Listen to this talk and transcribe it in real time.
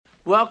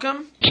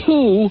Welcome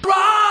to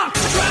Rock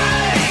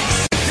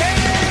Strikes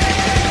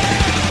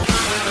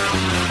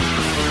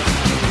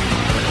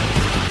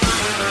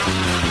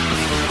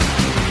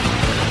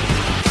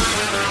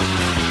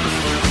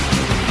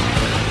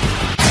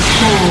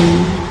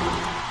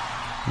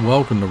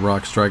Welcome to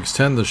Rock Strikes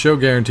 10, the show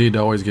guaranteed to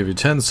always give you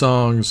 10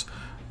 songs,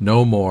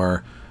 no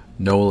more,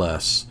 no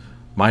less.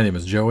 My name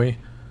is Joey.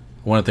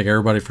 I want to thank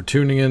everybody for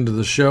tuning into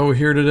the show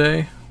here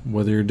today,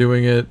 whether you're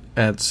doing it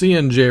at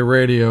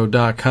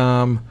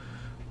cnjradio.com,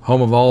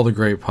 home of all the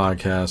great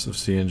podcasts of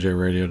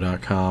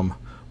cnjradio.com,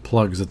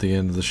 plugs at the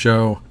end of the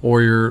show,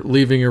 or you're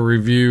leaving a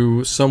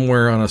review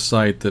somewhere on a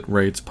site that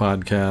rates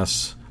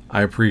podcasts.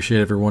 I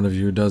appreciate every one of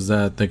you who does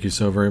that. Thank you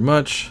so very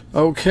much.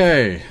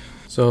 Okay,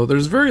 so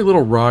there's very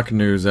little rock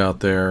news out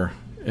there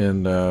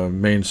in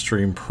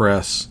mainstream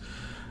press.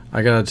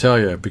 I gotta tell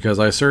you, because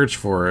I search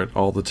for it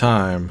all the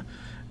time,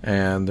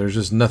 and there's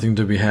just nothing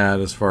to be had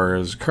as far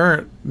as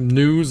current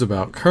news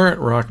about current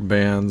rock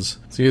bands.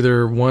 It's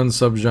either one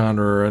subgenre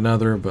or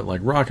another, but like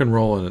rock and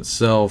roll in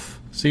itself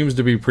seems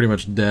to be pretty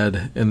much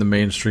dead in the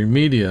mainstream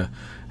media.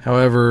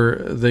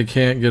 However, they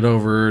can't get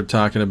over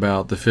talking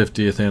about the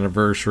 50th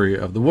anniversary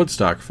of the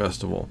Woodstock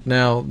Festival.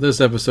 Now,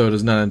 this episode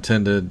is not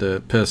intended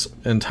to piss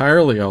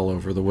entirely all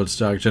over the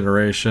Woodstock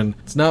generation.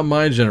 It's not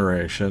my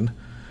generation,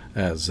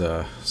 as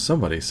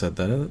somebody said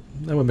that.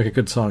 That would make a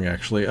good song,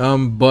 actually.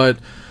 But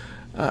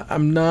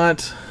I'm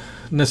not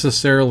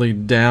necessarily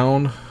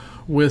down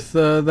with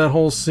that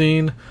whole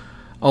scene,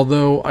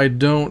 although I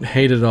don't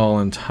hate it all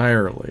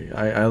entirely.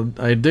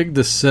 I dig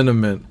the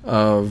sentiment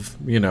of,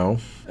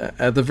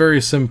 at the very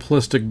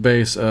simplistic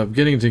base of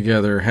getting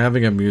together,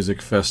 having a music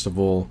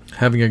festival,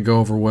 having it go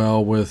over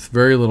well with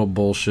very little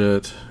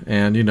bullshit,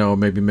 and,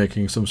 maybe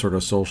making some sort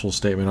of social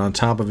statement on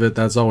top of it.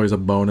 That's always a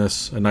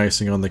bonus, an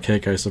icing on the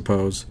cake, I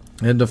suppose.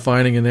 And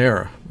defining an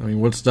era. I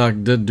mean, Woodstock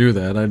did do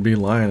that. I'd be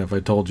lying if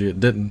I told you it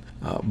didn't.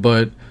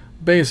 But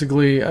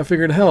basically, I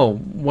figured, hell,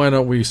 why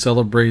don't we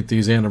celebrate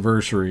these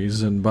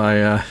anniversaries? And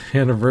by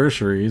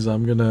anniversaries,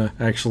 I'm going to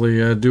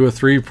actually do a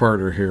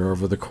three-parter here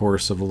over the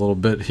course of a little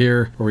bit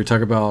here, where we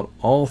talk about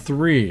all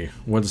three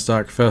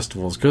Woodstock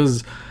festivals.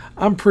 Because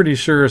I'm pretty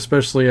sure,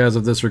 especially as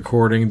of this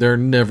recording, they're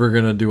never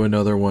going to do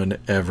another one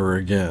ever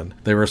again.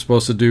 They were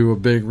supposed to do a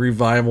big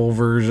revival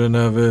version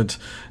of it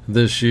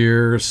this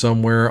year,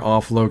 somewhere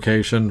off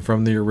location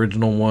from the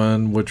original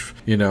one, which,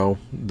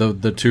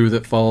 the two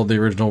that followed the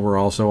original were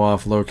also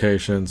off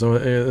location. So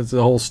it's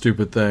a whole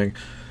stupid thing.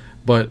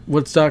 But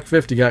Woodstock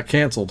 50 got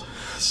canceled.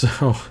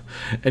 So,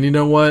 and you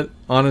know what?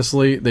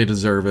 Honestly, they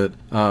deserve it.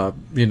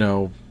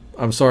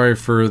 I'm sorry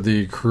for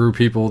the crew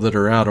people that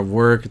are out of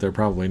work. They're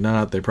probably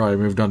not. They probably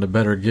moved on to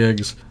better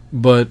gigs.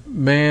 But,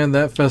 man,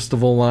 that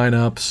festival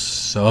lineup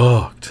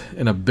sucked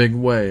in a big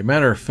way.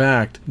 Matter of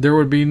fact, there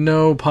would be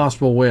no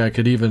possible way I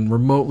could even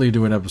remotely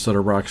do an episode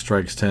of Rock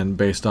Strikes 10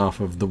 based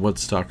off of the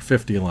Woodstock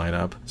 50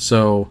 lineup.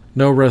 So,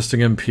 no resting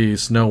in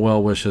peace, no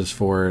well wishes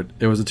for it.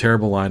 It was a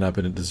terrible lineup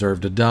and it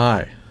deserved to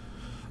die.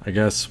 I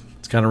guess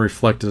it's kind of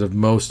reflective of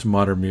most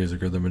modern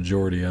music, or the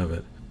majority of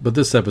it. But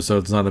this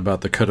episode's not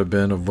about the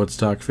could-have-been of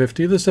Woodstock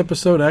 50. This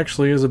episode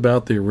actually is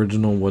about the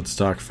original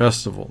Woodstock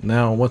Festival.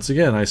 Now, once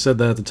again, I said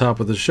that at the top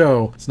of the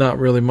show. It's not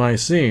really my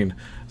scene.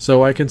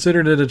 So I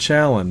considered it a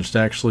challenge to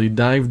actually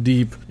dive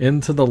deep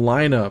into the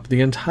lineup,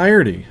 the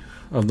entirety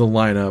of the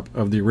lineup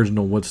of the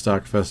original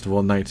Woodstock Festival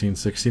in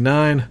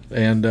 1969.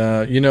 And,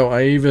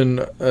 I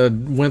even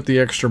went the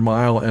extra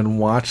mile and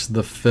watched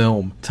the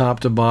film top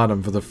to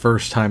bottom for the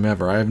first time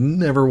ever. I have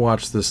never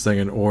watched this thing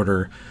in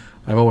order.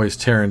 I've always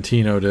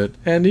Tarantino'd it,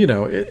 and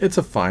it's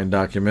a fine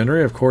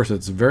documentary. Of course,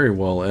 it's very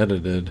well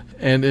edited,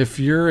 and if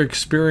your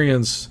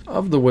experience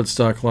of the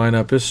Woodstock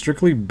lineup is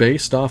strictly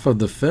based off of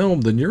the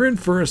film, then you're in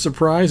for a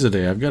surprise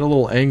today. I've got a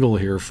little angle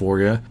here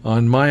for you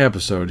on my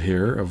episode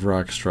here of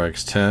Rock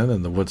Strikes 10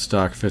 and the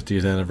Woodstock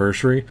 50th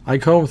anniversary. I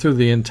combed through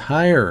the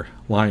entire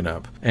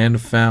lineup and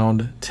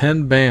found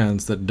 10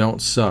 bands that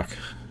don't suck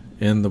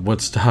in the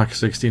Woodstock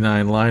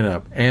 69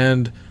 lineup,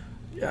 and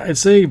I'd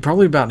say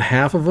probably about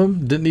half of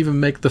them didn't even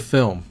make the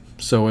film.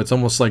 So it's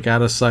almost like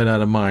out of sight,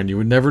 out of mind. You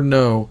would never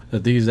know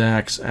that these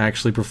acts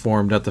actually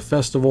performed at the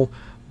festival,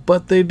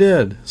 but they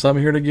did. So I'm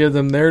here to give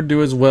them their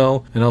due as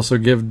well, and also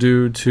give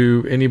due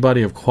to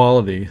anybody of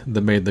quality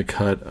that made the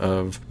cut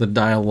of the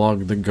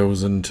dialogue that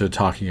goes into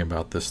talking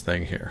about this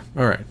thing here.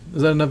 Alright,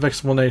 is that enough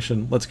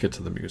explanation? Let's get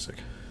to the music.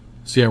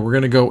 So yeah, we're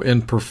going to go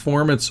in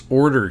performance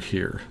order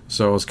here.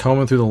 So I was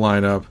combing through the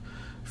lineup.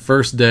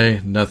 First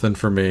day, nothing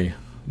for me.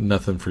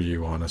 Nothing for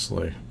you,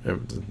 honestly.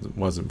 It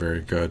wasn't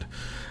very good.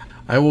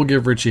 I will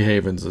give Richie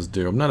Havens his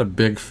due. I'm not a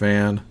big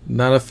fan.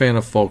 Not a fan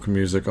of folk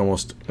music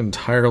almost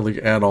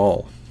entirely at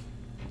all.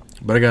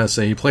 But I gotta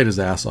say, he played his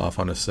ass off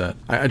on his set.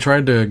 I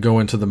tried to go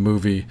into the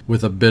movie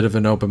with a bit of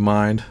an open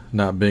mind,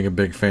 not being a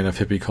big fan of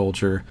hippie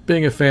culture,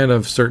 being a fan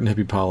of certain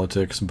hippie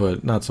politics,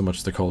 but not so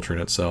much the culture in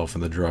itself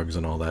and the drugs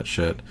and all that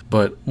shit.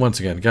 But once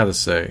again, gotta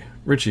say,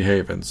 Richie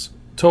Havens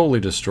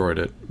totally destroyed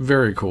it.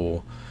 Very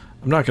cool.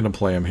 I'm not going to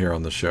play him here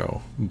on the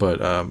show,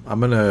 but I'm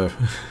going to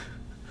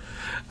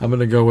I'm going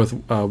to go with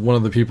one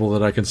of the people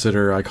that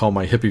I call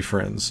my hippie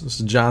friends. This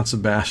is John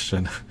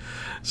Sebastian.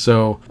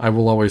 So I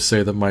will always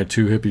say that my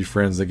two hippie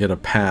friends that get a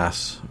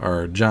pass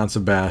are John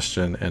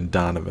Sebastian and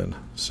Donovan.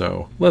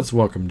 So let's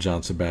welcome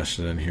John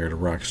Sebastian in here to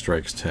Rock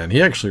Strikes 10.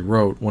 He actually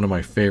wrote one of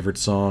my favorite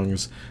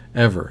songs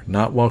ever.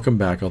 Not Welcome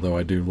Back, although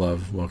I do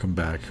love Welcome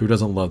Back. Who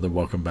doesn't love the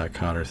Welcome Back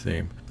Cotter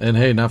theme? And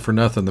hey, not for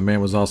nothing, the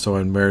man was also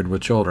in Married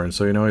with Children,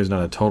 so you know he's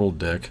not a total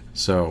dick.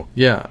 So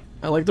yeah,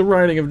 I like the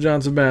writing of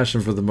John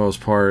Sebastian for the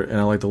most part, and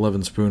I like the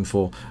Lovin'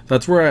 Spoonful.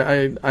 That's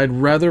where I'd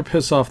rather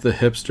piss off the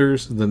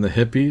hipsters than the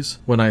hippies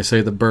when I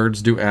say the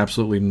Byrds do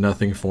absolutely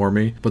nothing for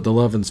me. But the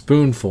Lovin'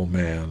 Spoonful,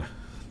 man,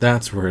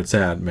 that's where it's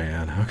at,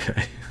 man.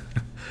 Okay.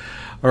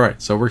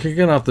 Alright, so we're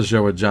kicking off the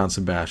show with John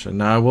Sebastian.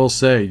 Now, I will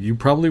say, you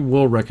probably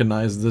will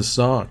recognize this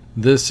song.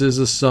 This is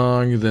a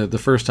song that the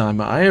first time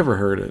I ever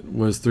heard it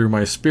was through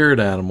my spirit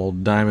animal,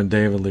 Diamond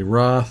David Lee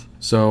Roth.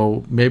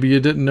 So maybe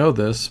you didn't know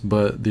this,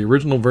 but the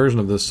original version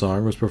of this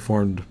song was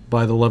performed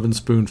by the Lovin'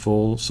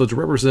 Spoonful. So to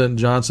represent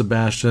John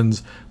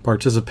Sebastian's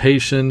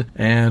participation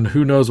and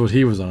who knows what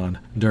he was on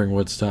during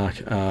Woodstock,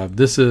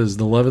 this is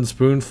the Lovin'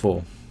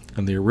 Spoonful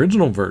and the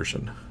original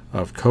version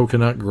of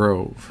Coconut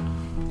Grove.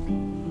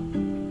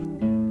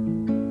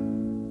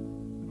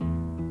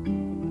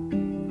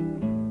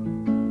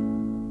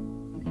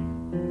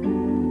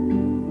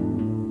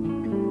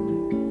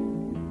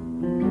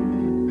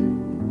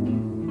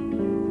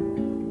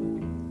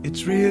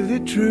 It's really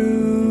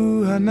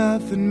true how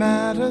nothing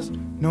matters.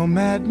 No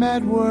mad,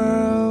 mad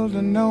world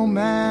and no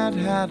mad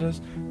hatters.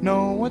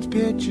 No one's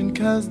pitching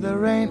 'cause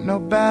there ain't no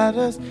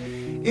batters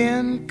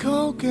in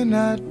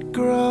Coconut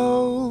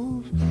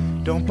Grove.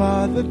 Don't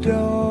bar the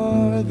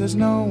door, there's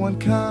no one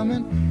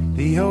coming.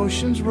 The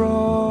ocean's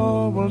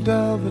roar will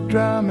dull the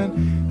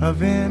drumming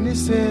of any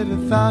city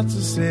thoughts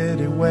a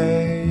city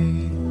way.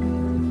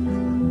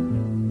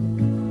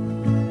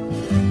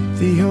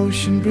 The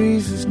ocean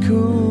breeze is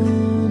cool,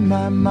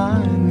 my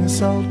mind. The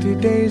salty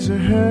days are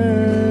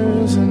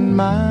hers and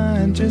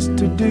mine, just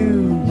to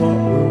do what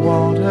we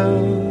want her.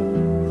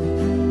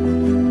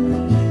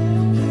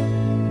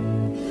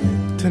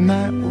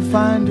 Tonight we'll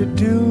find a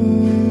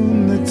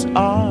doom that's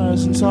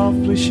ours, and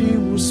softly she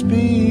will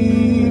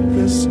speak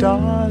the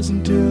stars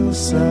until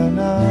sun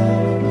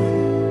up.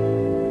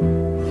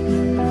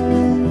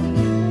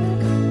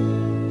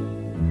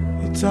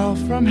 It's all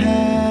from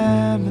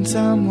having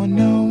someone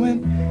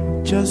knowing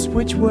just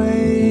which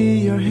way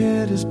your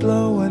head is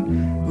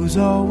blowing, who's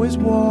always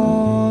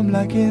warm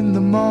like in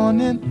the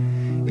morning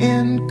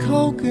in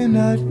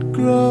Coconut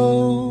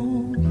Grove.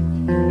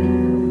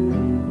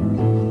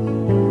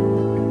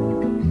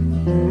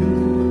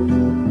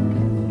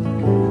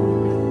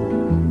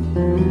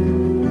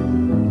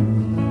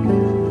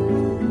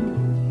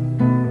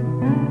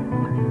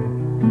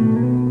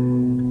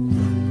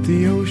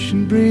 The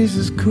ocean breeze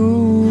is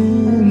cool,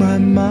 my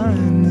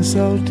mind. The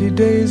salty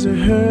days are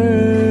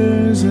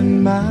hers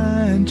and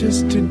mine,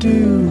 just to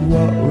do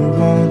what we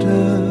want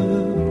her.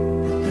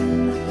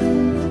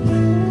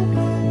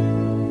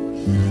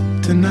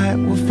 Tonight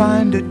we'll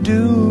find a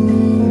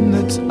doom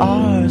that's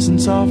ours,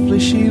 and softly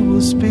she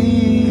will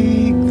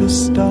speak the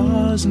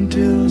stars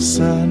until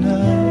sun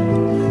up.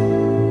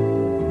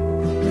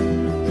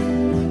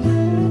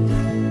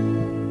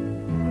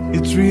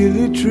 It's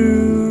really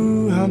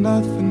true how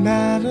nothing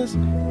matters.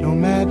 No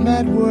mad,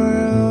 mad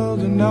world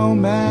and no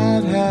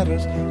mad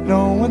hatters.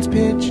 No one's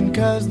pitching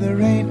 'cause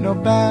there ain't no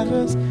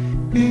batters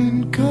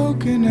in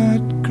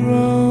Coconut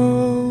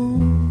Grove.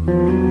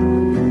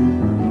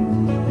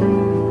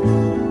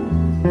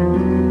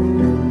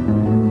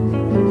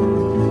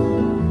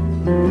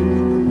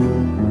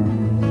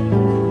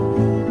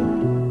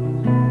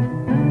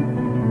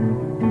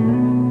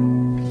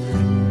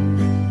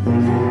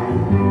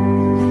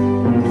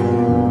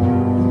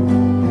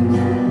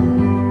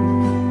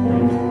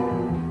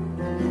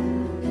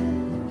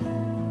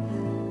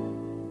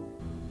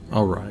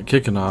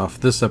 Kicking off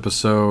this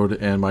episode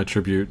and my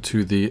tribute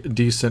to the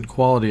decent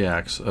quality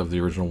acts of the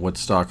original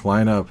Woodstock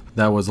lineup.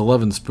 That was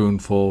 11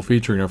 Spoonful,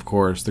 featuring, of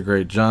course, the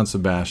great John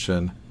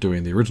Sebastian,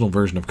 doing the original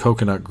version of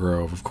Coconut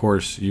Grove. Of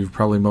course, you've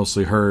probably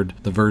mostly heard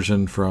the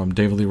version from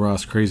David Lee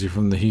Roth's Crazy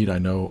from the Heat. I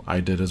know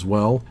I did as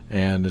well,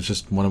 and it's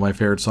just one of my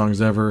favorite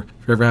songs ever.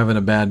 If you're ever having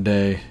a bad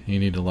day, you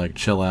need to,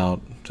 chill out,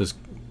 just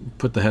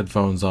put the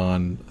headphones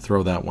on,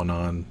 throw that one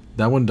on.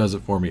 That one does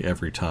it for me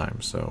every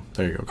time. So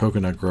there you go,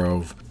 Coconut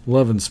Grove,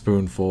 11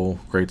 Spoonful,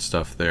 great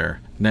stuff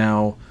there.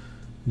 Now,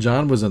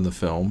 John was in the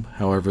film.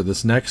 However,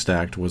 this next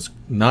act was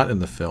not in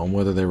the film,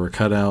 whether they were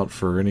cut out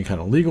for any kind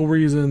of legal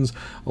reasons.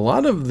 A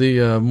lot of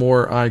the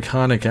more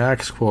iconic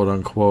acts,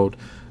 quote-unquote,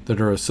 that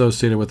are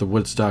associated with the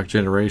Woodstock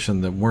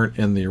generation that weren't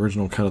in the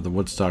original cut of the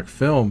Woodstock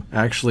film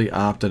actually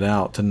opted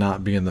out to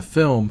not be in the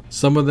film.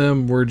 Some of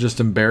them were just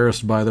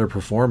embarrassed by their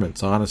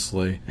performance,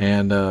 honestly.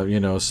 And,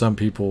 some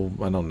people,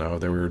 I don't know,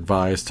 they were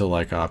advised to,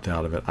 opt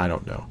out of it. I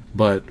don't know.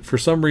 But for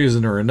some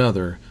reason or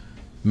another,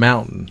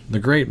 Mountain, the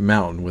Great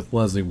Mountain with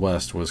Leslie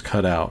West, was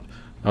cut out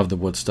of the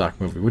Woodstock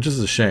movie, which is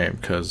a shame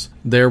because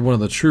they're one of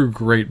the true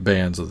great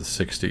bands of the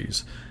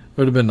 60s. it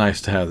would have been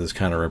nice to have this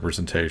kind of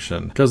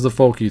representation, because the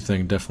folky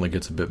thing definitely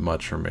gets a bit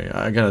much for me.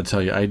 I gotta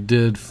tell you, I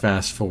did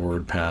fast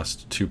forward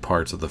past 2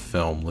 parts of the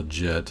film,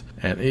 legit,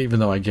 and even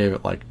though I gave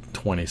it like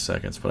 20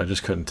 seconds, but I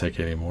just couldn't take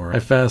it anymore. I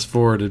fast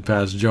forwarded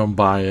past Joan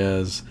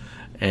Baez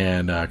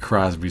and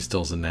Crosby,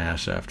 Stills and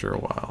Nash after a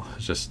while.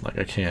 It's just like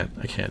I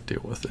can't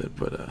deal with it.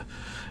 But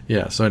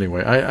yeah. So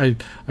anyway,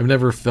 I've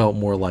never felt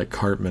more like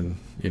Cartman,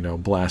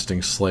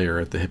 blasting Slayer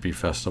at the hippie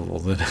festival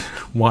than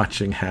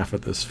watching half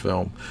of this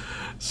film.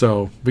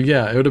 So, but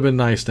yeah, it would have been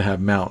nice to have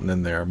Mountain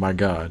in there. My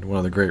God, one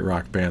of the great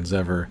rock bands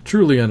ever.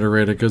 Truly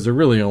underrated because they're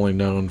really only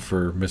known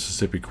for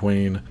Mississippi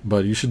Queen.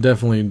 But you should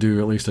definitely do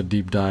at least a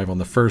deep dive on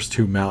the first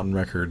 2 Mountain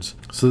records.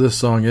 So this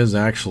song is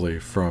actually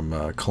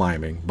from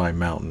Climbing by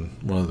Mountain,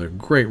 one of the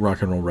great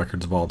rock and roll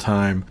records of all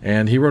time.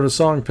 And he wrote a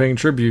song paying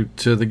tribute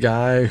to the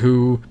guy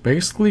who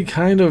basically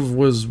kind of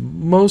was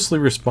mostly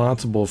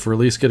responsible for at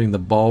least getting the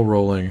ball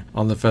rolling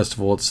on the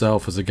festival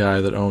itself, as a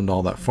guy that owned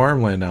all that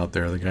farmland out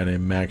there, the guy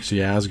named Max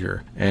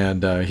Yasgur.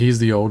 And he's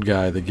the old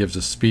guy that gives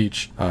a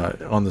speech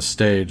on the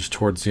stage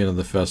towards the end of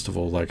the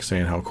festival, like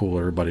saying how cool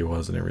everybody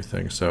was and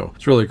everything. So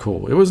it's really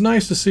cool. It was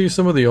nice to see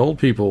some of the old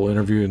people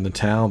interviewing the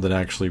town that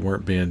actually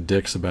weren't being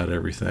dicks about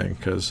everything,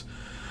 because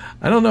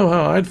I don't know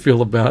how I'd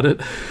feel about it.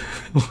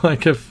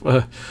 Like if,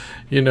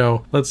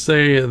 let's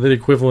say the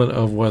equivalent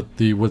of what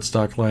the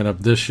Woodstock lineup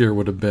this year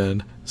would have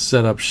been,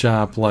 set up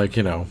shop like,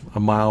 a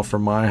mile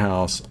from my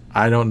house.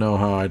 I don't know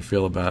how I'd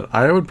feel about it.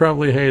 I would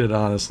probably hate it,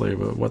 honestly,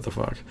 but what the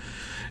fuck.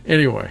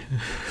 Anyway,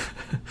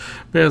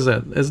 because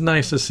it's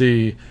nice to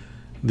see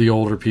the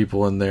older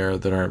people in there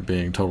that aren't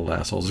being total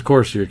assholes. Of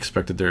course, you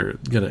expect that they're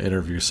going to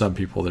interview some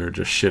people that are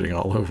just shitting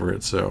all over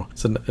it, so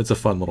it's a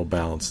fun little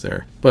balance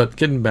there. But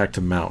getting back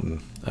to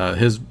Mountain,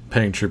 his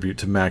paying tribute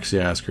to Max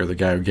Yasgur, the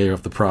guy who gave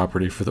up the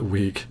property for the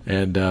week,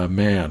 and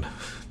man,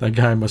 that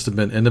guy must have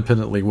been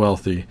independently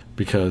wealthy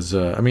because,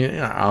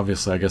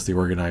 obviously, I guess the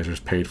organizers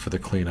paid for the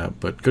cleanup,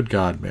 but good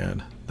God,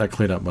 man, that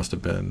cleanup must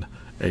have been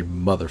a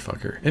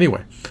motherfucker.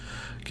 Anyway,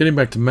 getting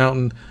back to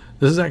Mountain,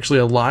 this is actually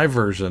a live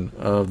version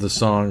of the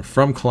song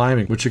from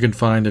Climbing, which you can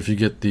find if you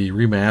get the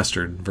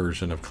remastered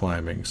version of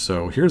Climbing.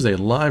 So here's a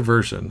live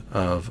version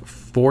of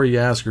For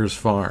Yasgur's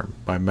Farm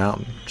by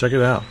Mountain. Check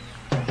it out.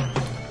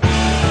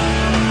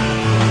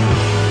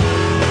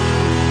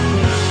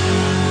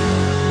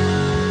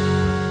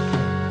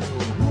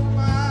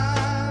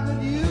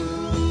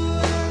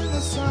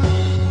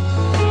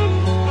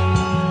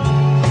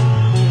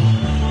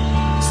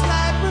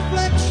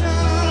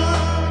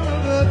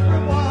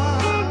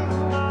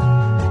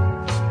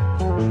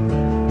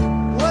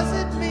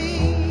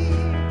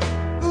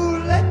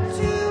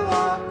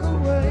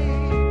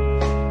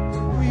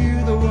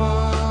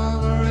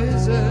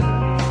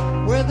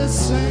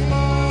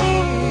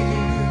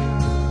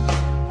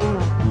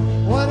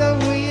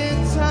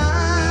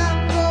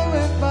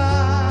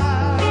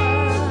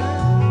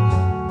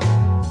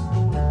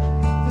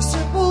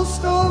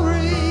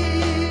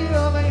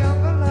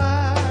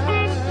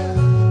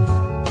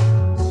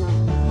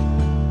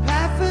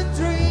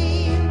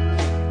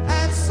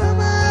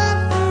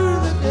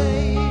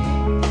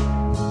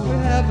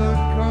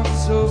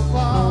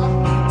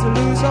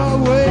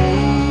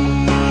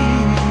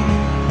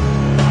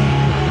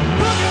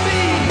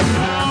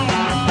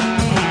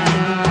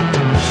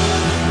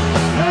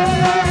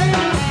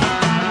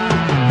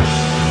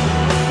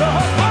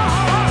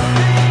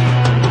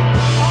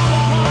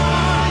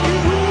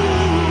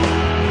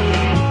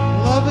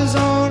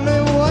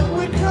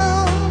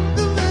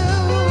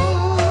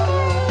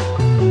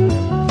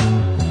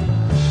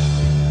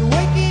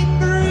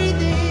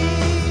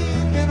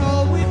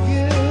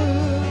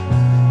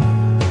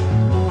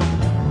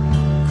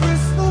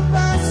 Crystal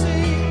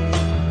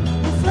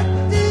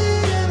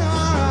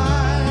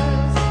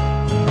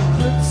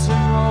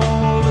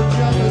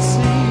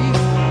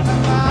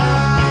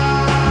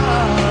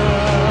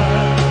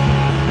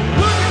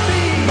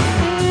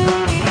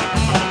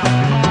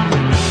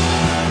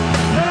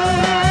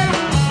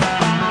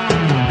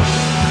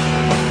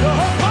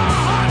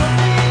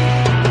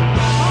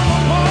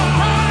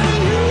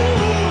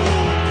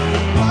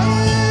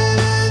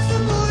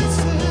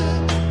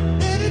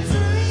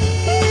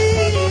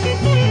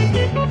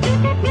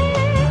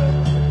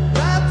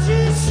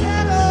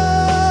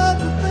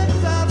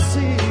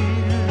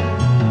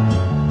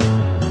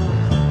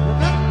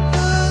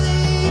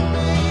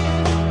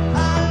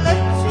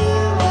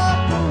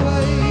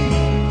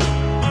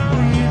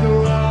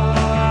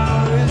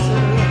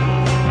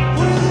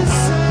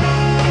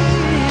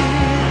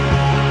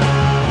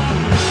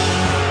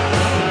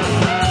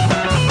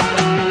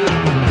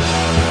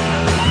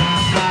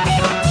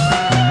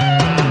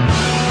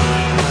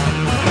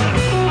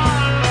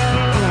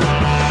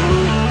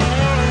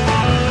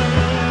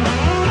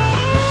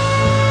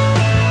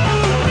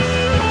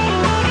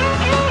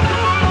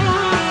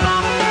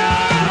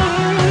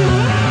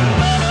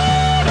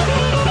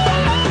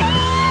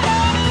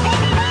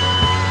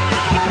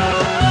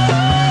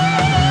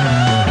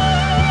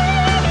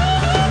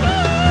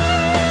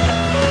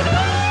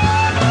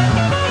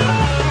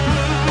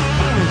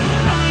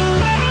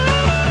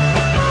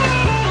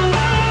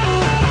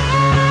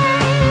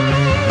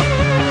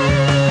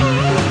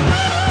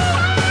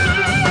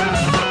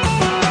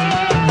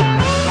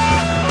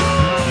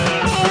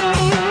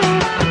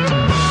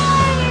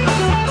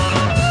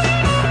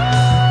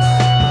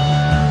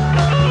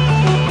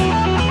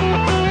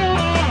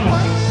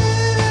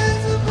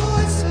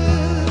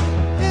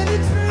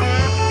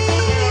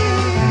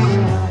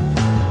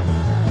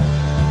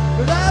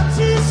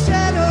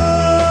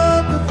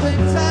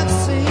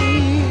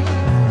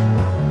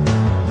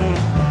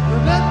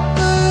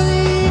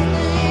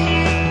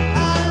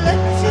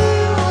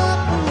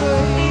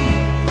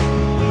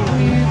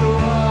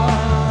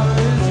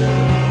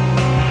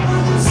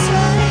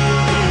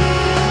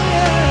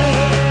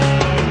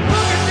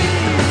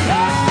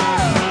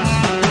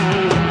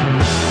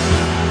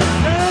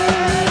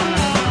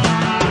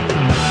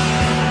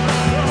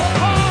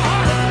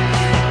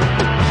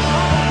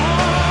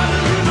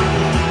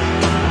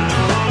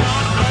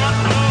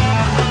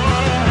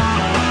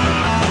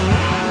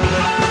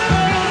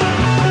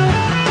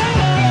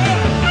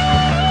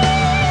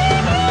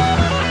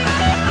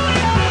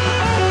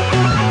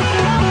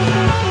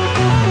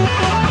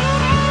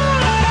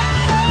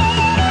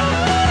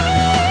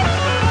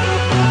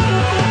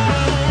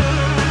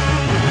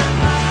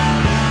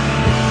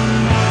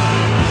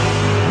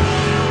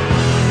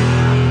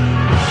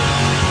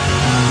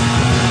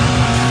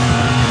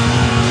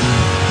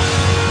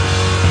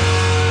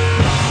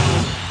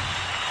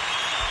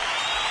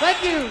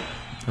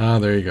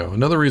There you go.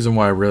 Another reason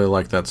why I really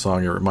like that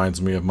song, it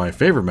reminds me of my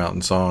favorite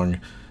mountain song,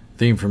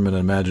 theme from an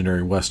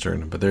imaginary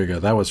Western. But there you go.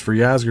 That was For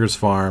Yasgur's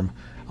Farm,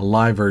 a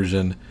live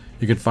version.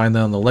 You can find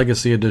that on the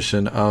Legacy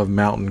edition of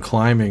Mountain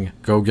Climbing.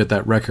 Go get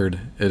that record.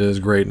 It is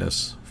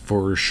greatness,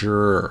 for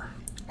sure.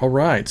 All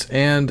right,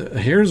 and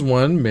here's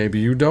one. Maybe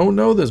you don't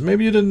know this.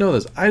 Maybe you didn't know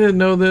this. I didn't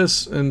know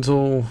this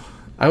until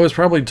I was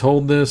probably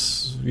told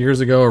this years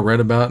ago or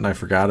read about it and I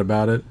forgot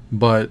about it.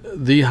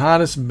 But the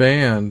hottest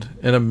band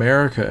in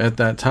America at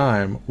that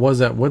time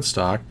was at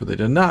Woodstock, but they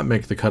did not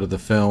make the cut of the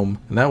film.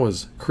 And that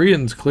was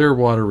Creedence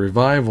Clearwater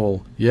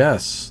Revival.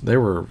 Yes, they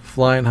were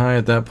flying high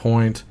at that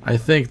point. I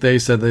think they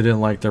said they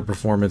didn't like their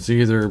performance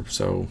either,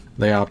 so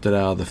they opted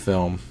out of the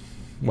film.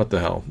 What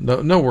the hell?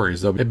 No worries,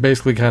 though. It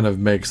basically kind of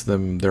makes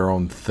them their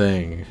own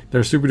thing.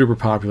 They're super duper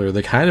popular.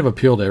 They kind of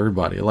appeal to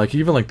everybody. Like,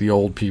 even like the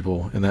old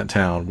people in that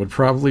town would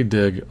probably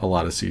dig a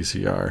lot of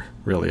CCR,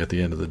 really, at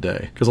the end of the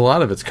day. Because a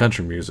lot of it's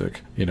country music,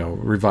 you know,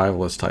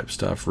 revivalist type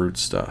stuff, roots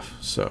stuff.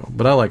 So,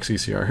 but I like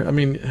CCR. I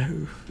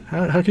mean,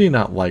 how can you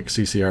not like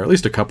CCR? At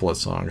least a couple of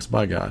songs,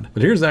 by God.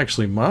 But here's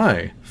actually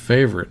my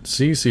favorite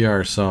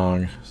CCR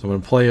song. So I'm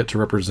going to play it to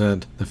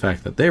represent the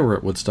fact that they were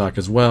at Woodstock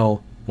as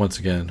well. Once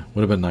again,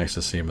 would have been nice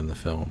to see him in the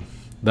film.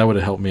 That would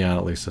have helped me out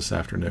at least this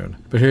afternoon.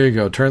 But here you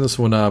go. Turn this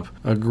one up.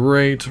 A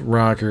great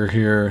rocker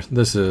here.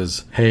 This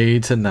is Hey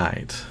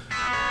Tonight.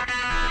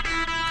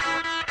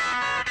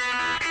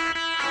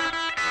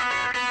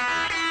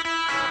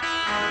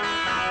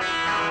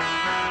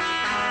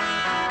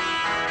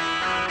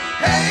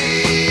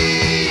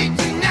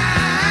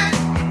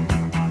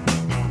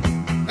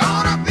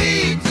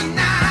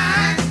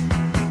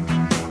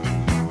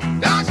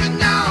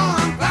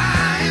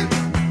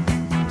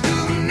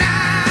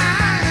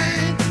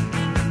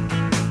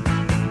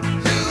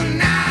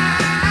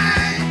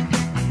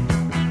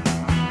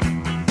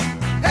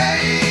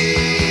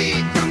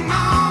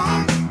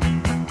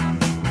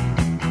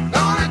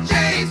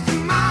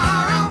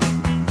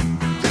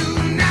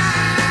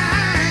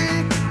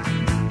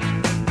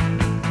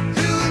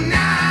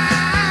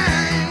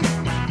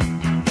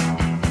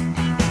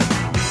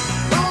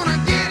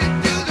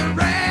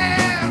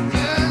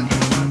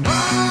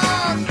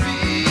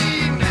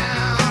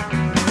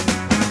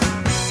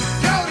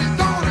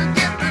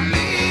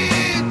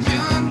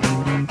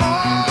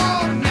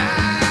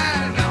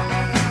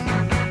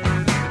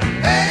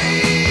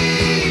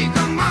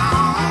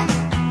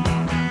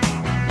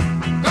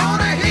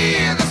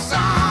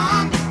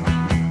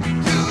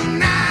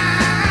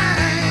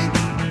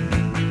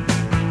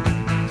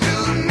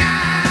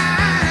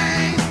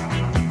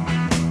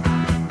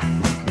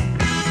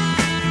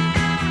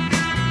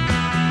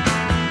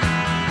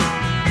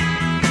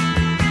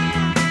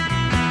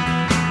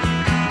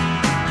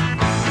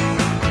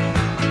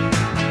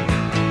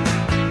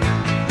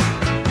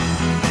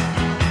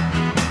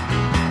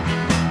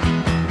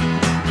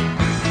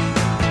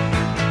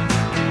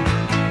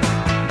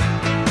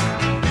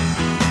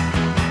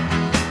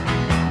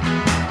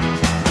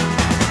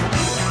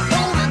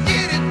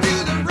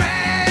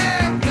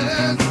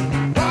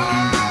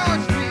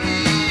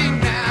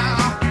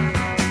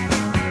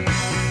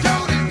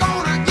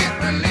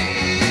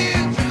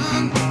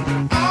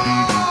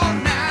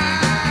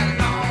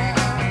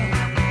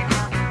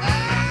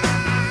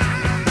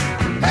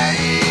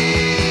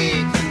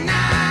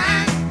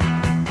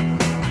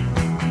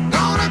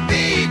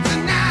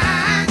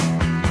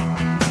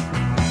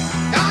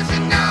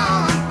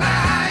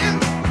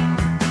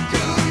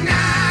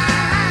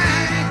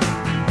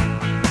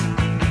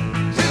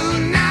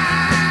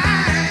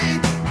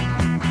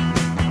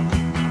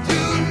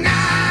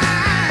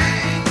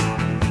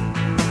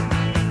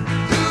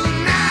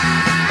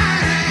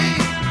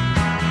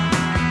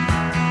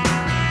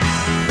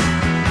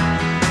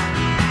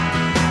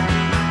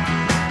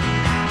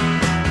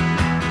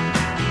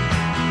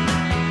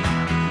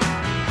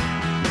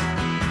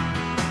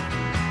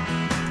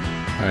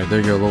 There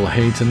you go, a little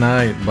Hey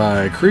Tonight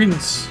by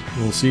Creedence. A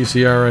little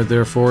CCR right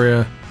there for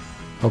you.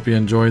 Hope you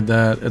enjoyed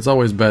that. It's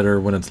always better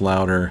when it's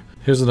louder.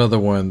 Here's another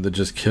one that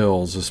just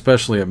kills,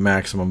 especially at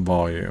maximum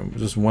volume.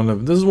 This is one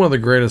of the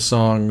greatest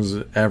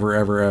songs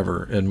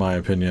ever, in my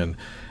opinion.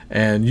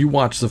 And you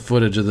watch the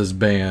footage of this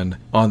band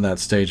on that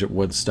stage at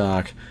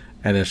Woodstock,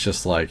 and it's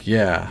just like,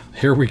 yeah,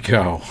 here we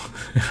go.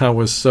 I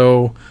was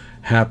so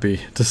happy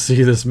to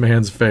see this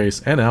man's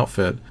face and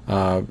outfit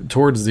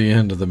towards the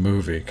end of the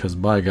movie, because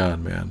by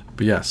God, man.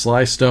 But yeah,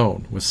 Sly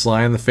Stone, with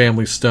Sly and the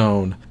Family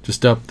Stone,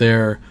 just up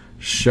there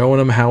showing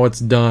them how it's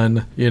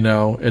done. You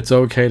know, it's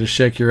okay to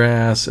shake your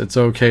ass, it's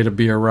okay to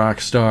be a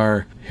rock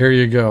star. Here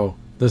you go,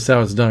 this is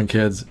how it's done,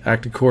 kids,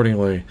 act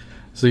accordingly.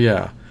 So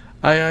yeah,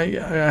 I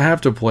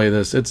have to play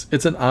this.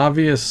 It's an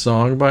obvious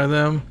song by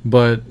them,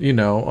 but you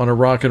know, on a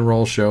rock and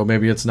roll show,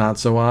 maybe it's not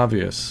so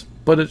obvious,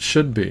 but it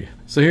should be.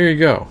 So here you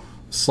go,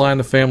 Sly and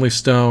the Family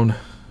Stone,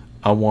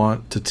 I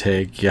Want to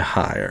Take You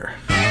Higher.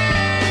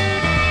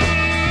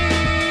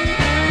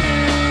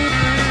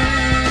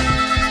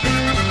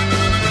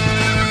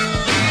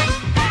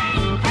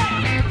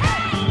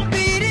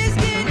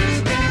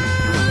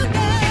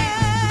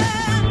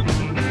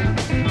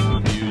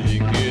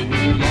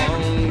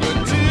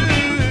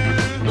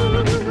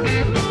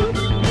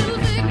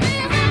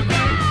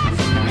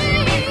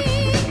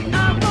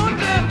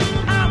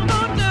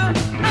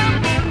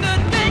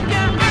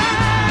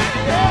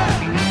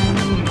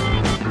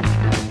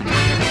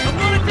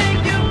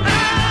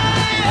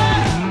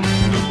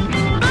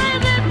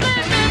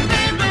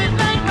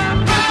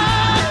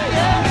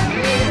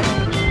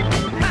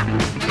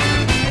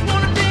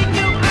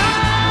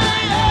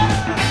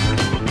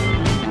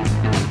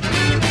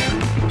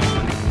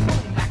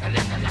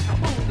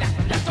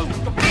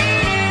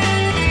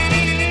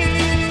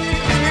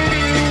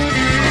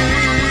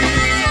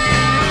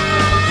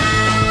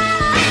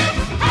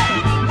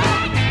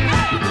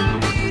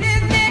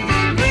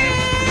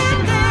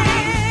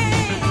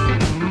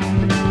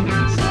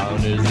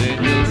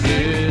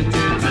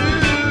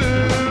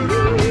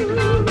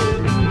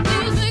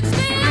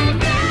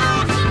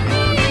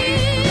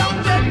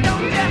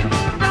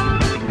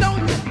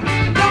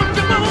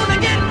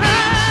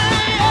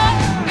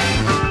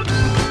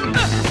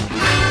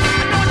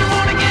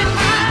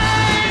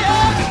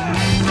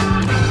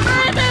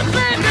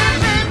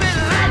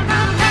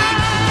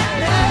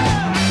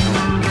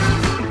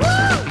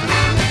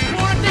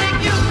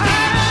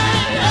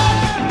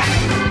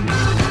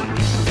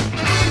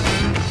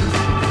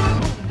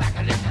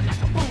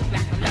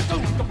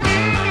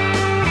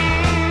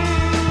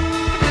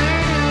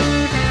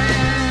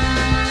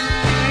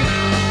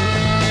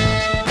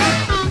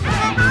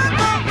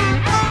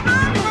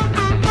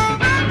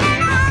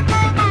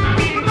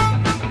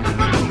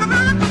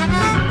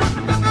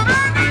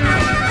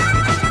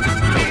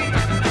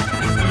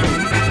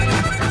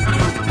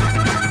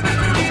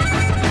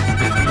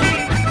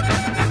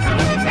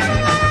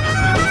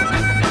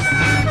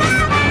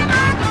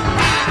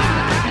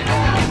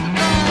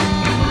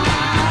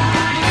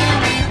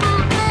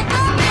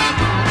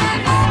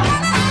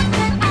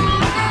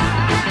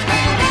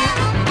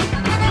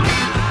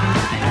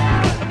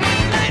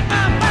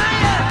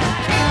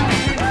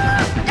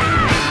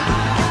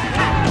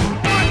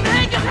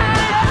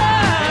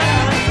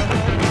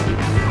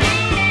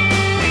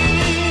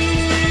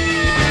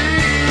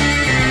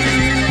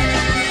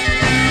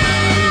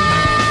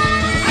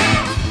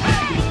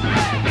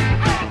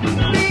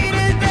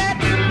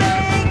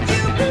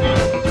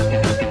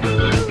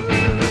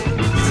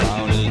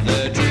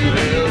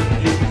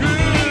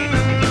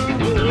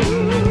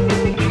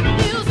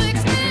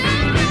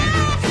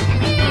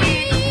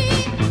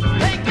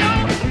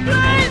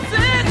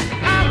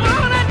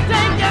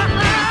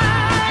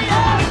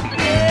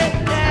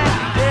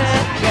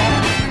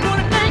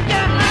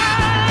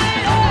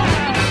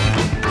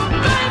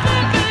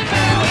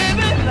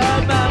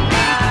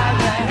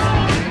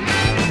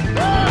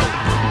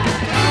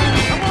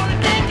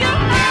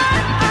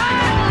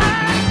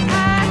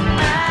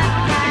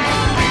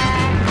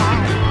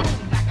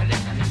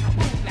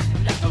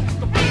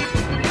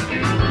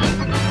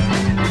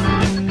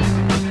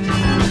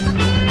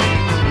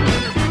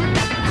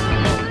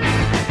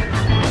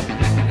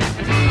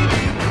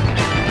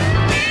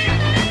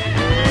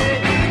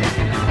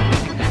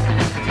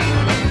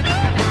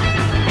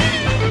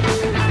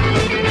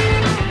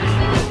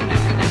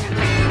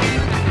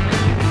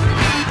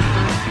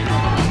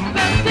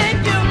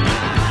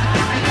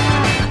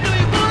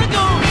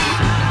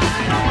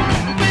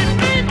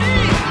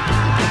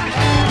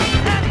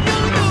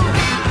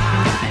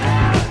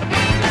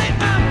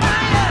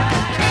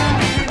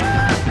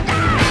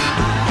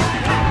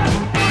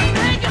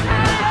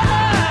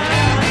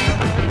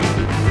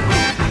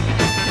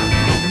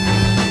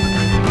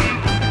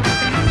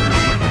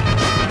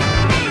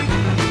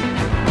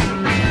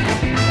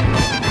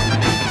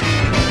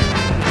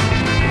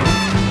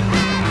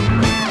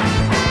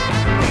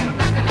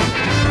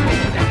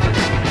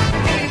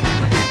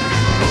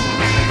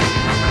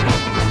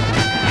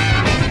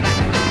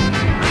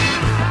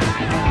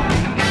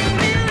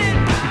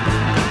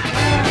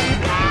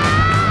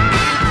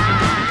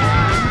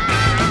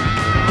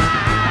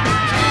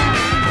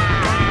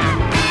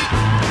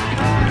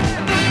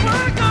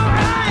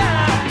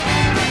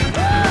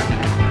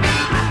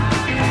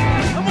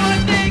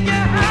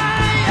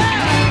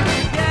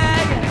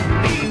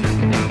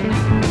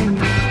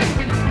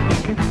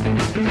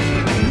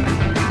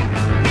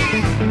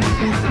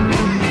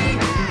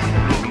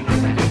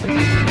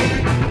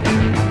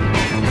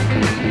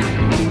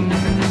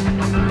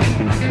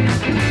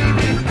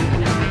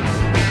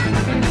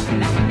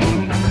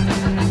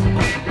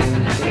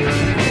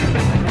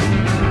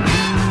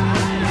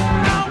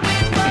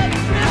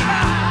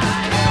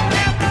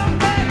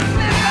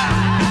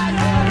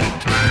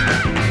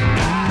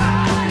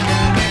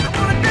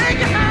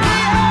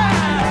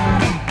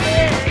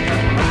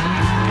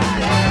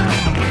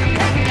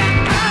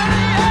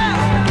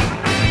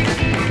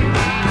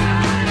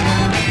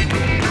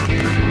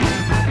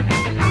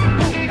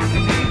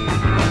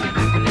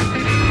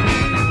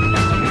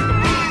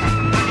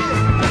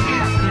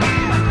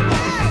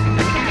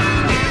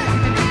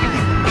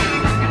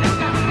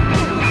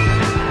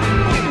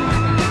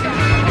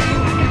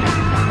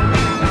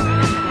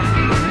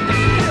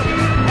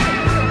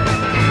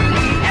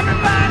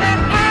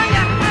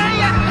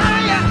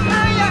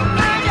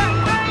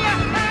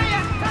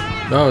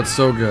 it's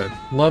so good.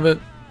 Love it.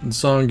 The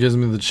song gives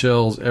me the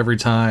chills every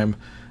time.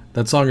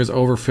 That song is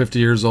over 50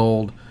 years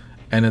old,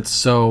 and it's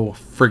so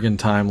friggin'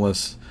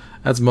 timeless.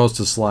 That's most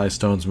of Sly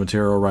Stone's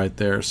material right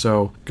there.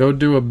 So go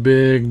do a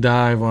big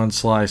dive on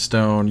Sly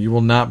Stone. You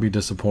will not be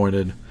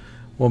disappointed.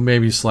 Well,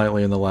 maybe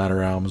slightly in the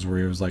latter albums where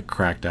he was like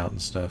cracked out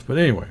and stuff. But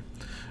anyway,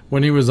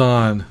 when he was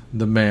on,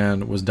 the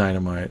man was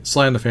dynamite.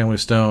 Sly and the Family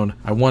Stone,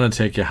 I Want to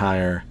Take You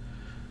Higher.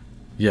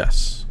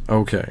 Yes.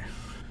 Okay.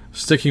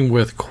 Sticking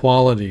with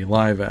quality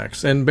live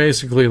acts. And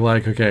basically,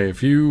 like, okay,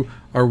 if you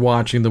are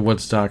watching the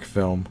Woodstock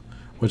film,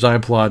 which I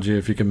applaud you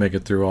if you can make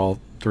it through all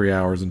 3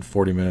 hours and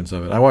 40 minutes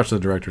of it. I watched the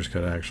director's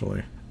cut,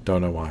 actually.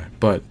 Don't know why,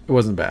 but it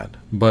wasn't bad.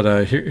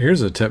 But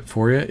here's a tip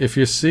for you. If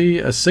you see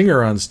a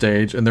singer on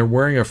stage and they're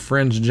wearing a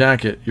fringe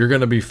jacket, you're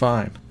going to be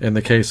fine. In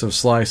the case of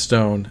Sly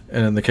Stone,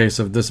 and in the case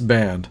of this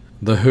band,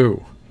 The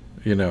Who,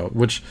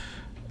 which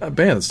a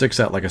band that sticks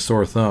out like a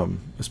sore thumb,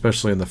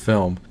 especially in the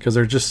film, because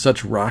they're just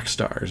such rock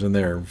stars, and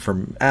they're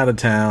from out of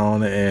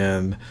town,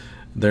 and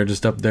they're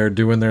just up there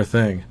doing their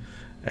thing.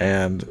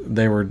 And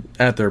they were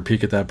at their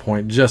peak at that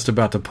point, just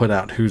about to put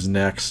out Who's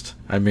Next.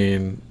 I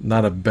mean,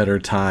 not a better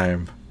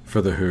time for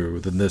The Who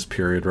than this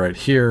period right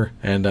here.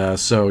 And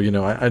so,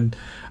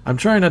 I'm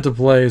trying not to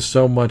play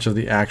so much of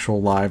the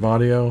actual live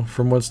audio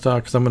from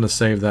Woodstock, because I'm going to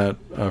save that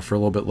for a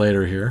little bit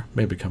later here,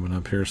 maybe coming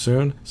up here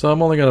soon. So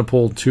I'm only going to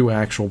pull 2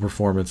 actual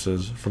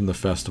performances from the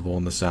festival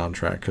and the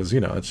soundtrack, because,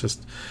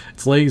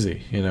 it's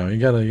lazy. You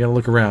gotta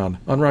look around.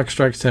 On Rock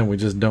Strikes 10, we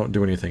just don't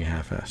do anything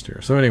half-assed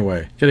here. So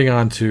anyway, getting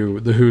on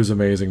to The Who's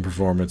amazing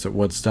performance at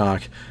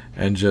Woodstock,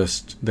 and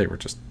they were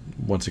just,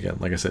 once again,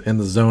 like I said, in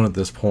the zone at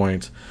this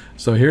point.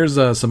 So here's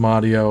some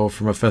audio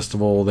from a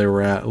festival they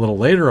were at a little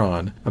later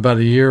on, about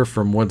a year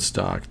from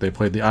Woodstock. They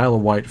played the Isle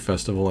of Wight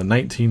Festival in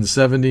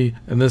 1970,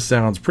 and this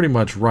sounds pretty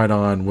much right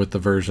on with the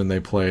version they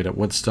played at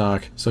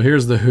Woodstock. So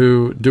here's The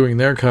Who doing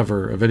their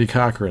cover of Eddie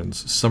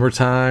Cochran's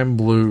Summertime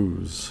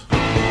Blues.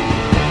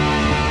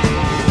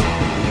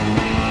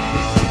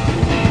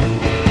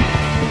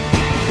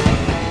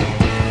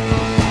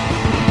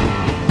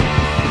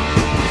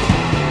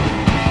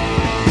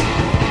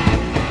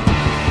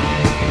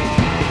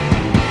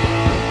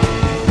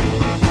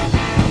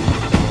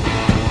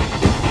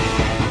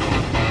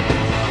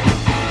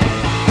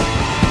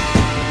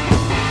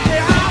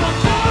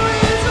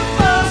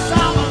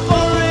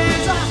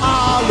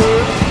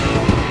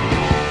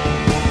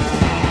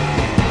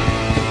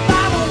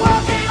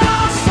 Working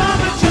all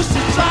summer.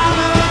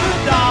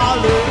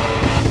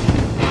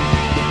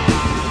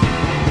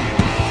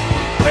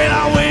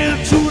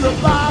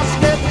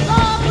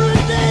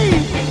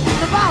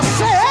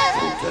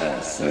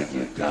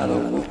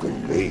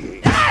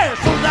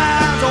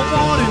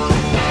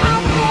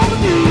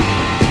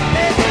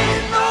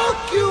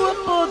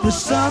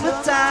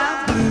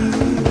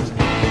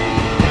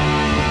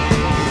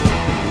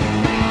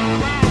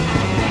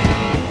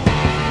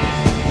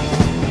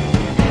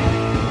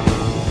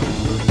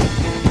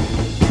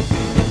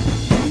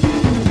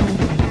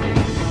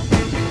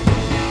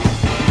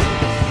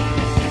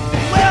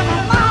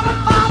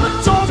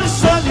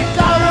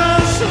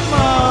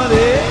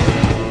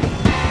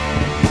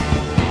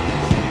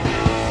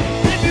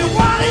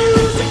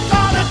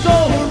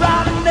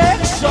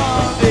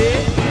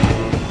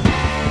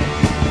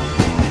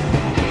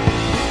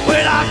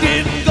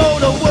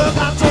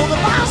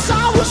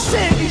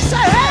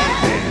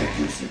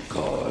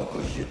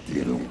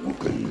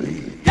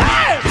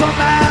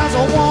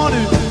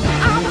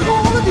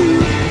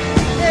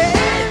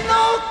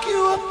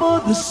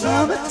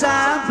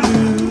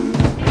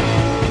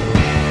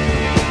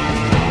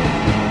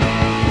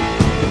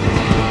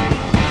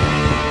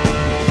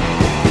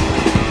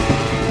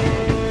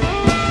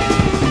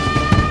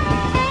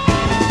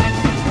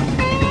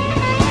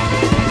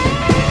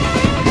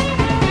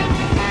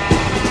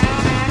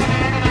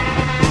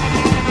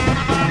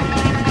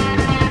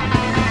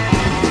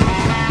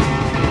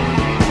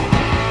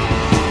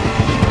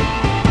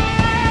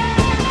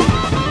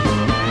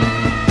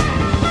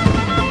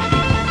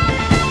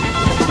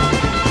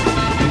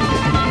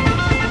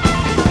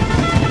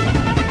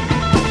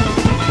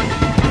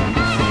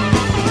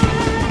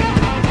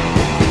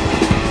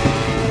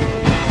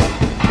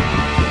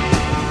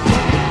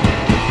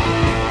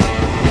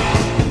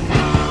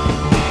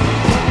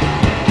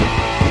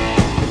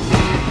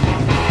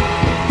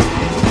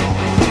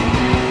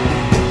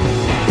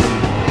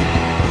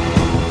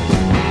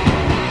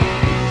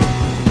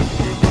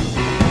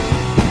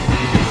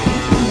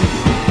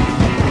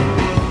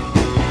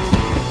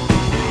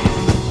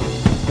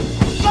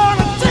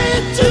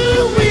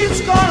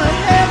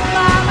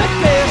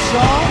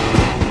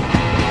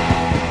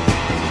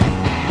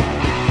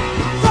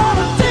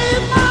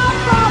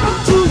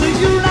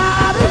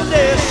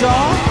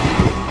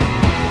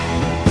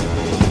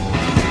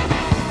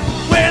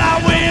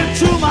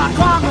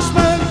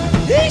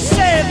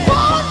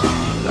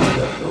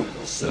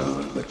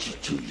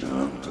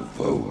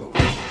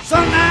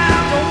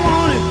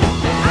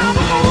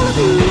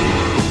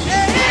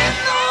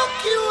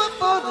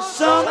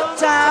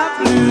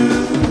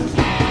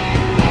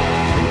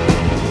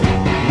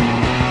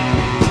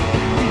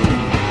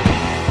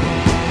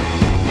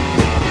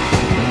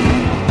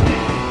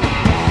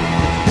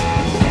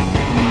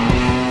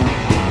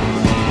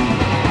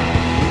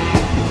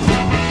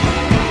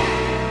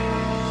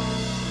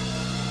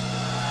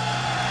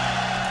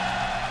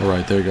 All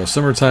right, there you go.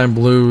 Summertime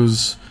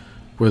Blues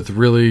with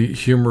really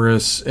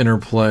humorous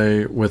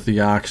interplay with the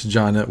Ox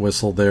Johnnet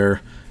whistle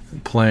there,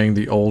 playing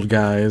the old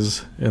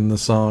guys in the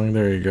song.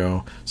 There you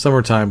go.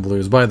 Summertime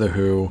Blues by The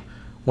Who.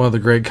 One of the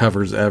great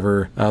covers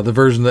ever. The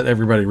version that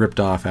everybody ripped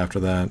off after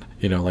that,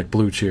 like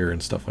Blue Cheer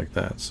and stuff like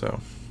that.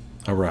 So,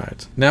 all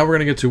right. Now we're going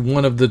to get to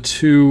one of the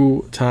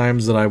 2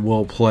 times that I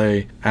will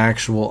play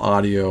actual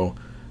audio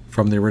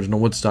from the original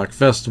Woodstock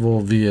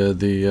Festival via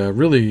the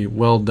really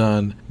well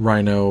done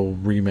Rhino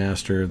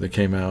remaster that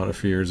came out a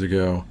few years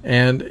ago.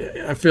 And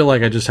I feel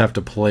like I just have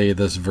to play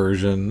this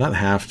version. Not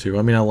have to.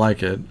 I mean, I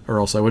like it, or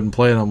else I wouldn't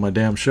play it on my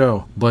damn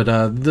show.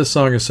 But this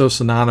song is so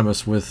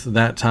synonymous with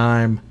that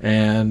time,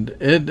 and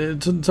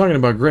it's talking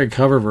about great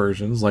cover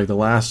versions, like the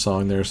last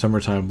song there,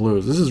 Summertime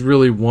Blues. This is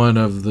really one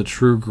of the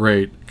true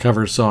great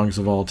cover songs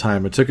of all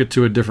time. It took it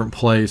to a different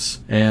place,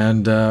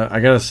 and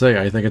I gotta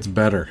say, I think it's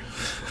better.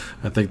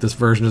 I think this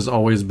version has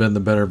always been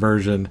the better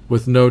version,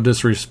 with no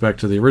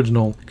disrespect to the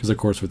original, because of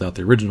course without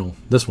the original,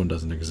 this one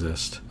doesn't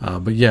exist.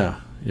 But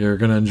yeah, you're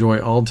going to enjoy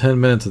all 10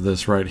 minutes of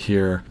this right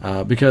here,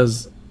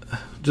 because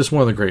just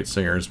one of the great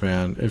singers,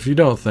 man. If you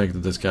don't think that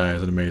this guy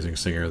is an amazing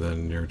singer,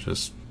 then you're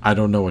just, I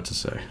don't know what to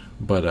say.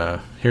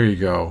 But here you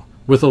go,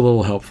 with a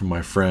little help from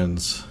my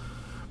friends,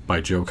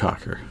 by Joe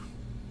Cocker.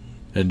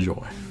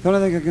 Enjoy. The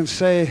only thing I can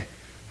say,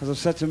 as I've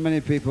said to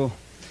many people,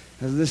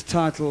 is this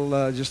title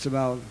just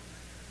about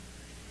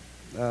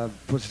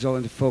puts it all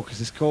into focus.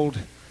 It's called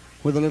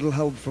With a Little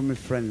Help from My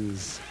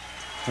Friends.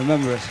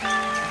 Remember it.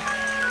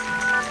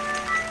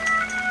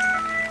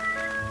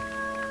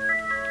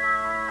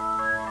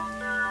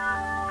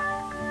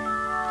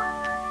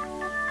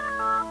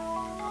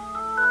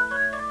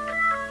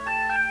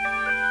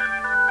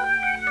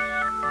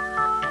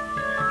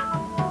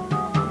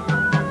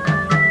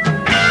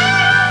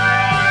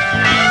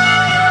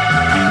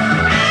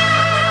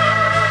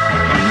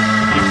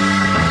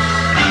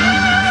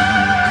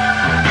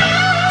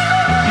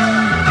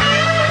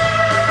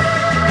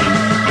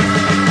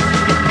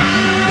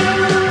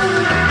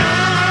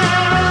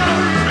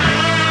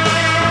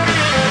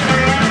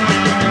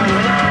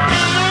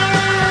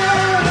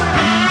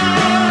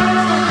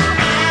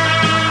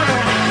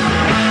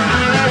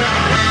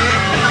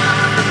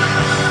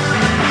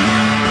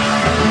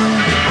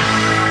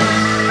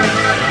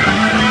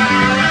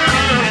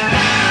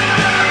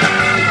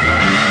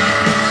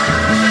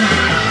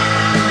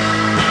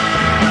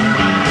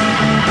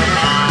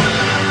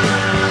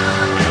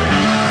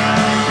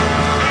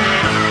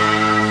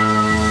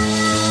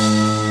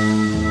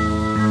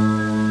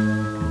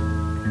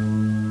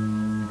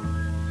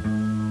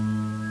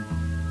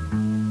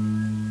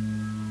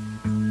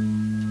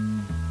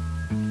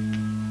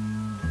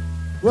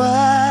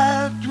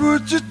 What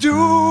would you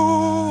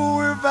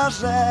do if I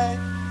sang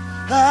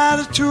out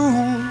of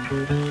tune?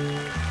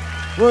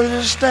 Would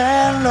you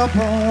stand up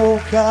and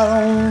walk out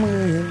on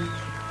me?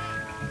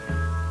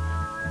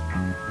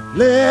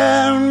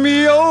 Lend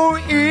me your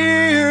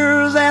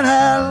ears and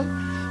I'll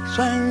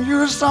sing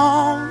you a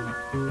song.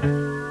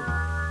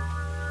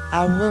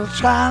 I will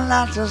try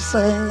not to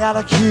sing out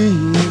of key.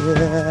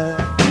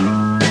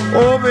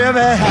 Oh, baby,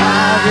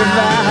 how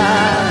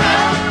goodbye.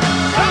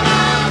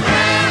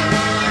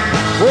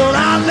 Well,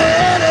 I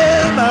let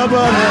it my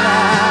buddy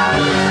now.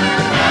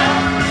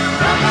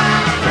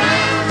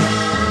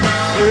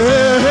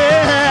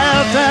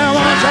 Yeah, tell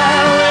one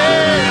time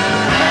away.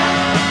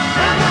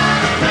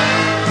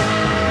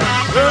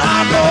 Well,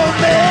 I'm gonna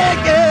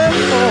make it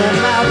for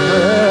my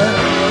friend.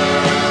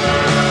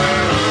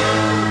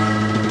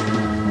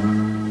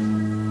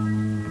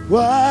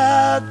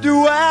 What do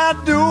I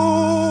do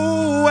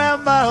when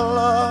my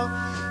love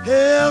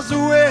is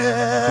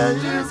away?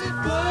 Does it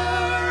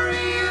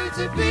worry you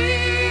to be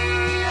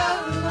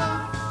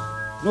alone?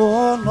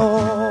 No, no,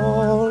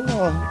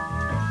 no.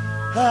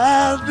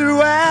 How do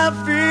I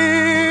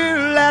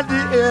feel at the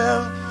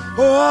end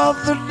of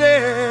the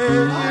day?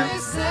 Are you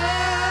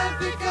sad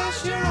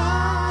because you're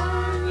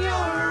on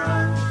your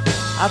own?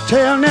 I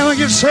tell never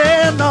get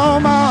sad no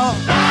more.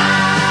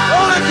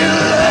 Only can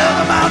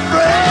live my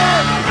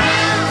friend.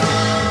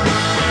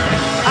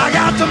 I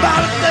got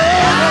somebody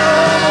there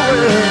all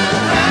the way.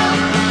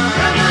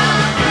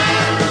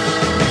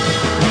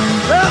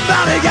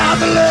 Somebody got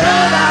the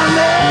love I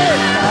need.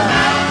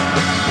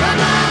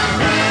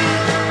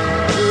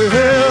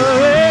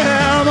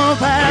 I'm a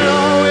find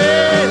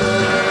away.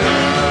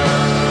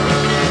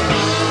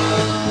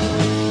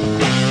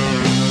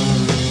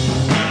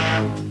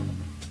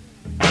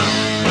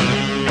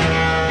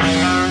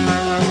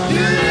 Do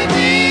you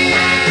need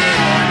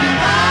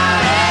anybody?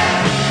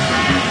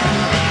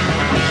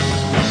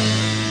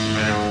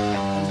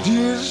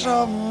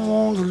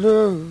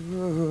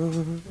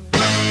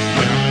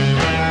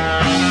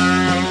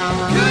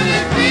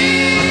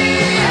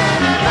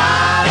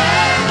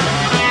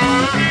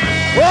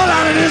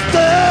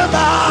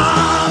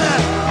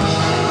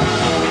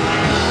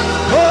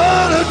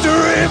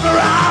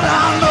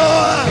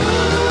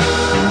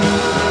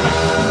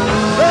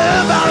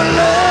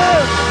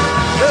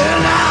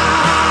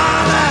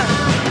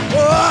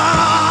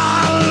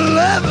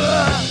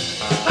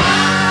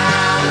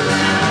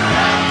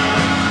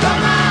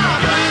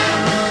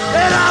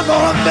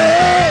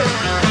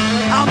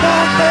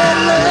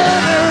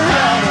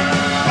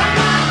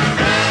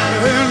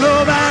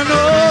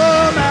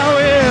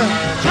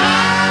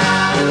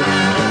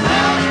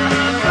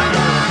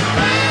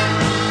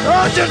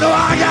 Don't you know I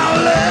got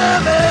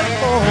love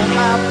for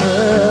my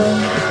friend?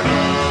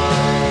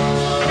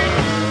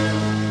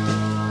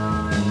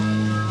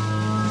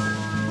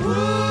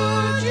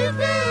 Would you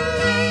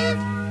believe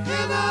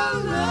in a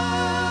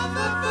love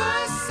at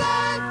first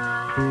sight?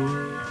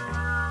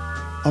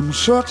 I'm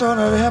certain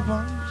it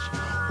happens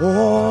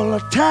all the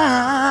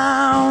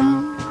time.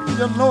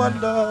 You know it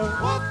does.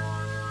 What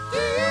do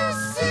you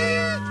see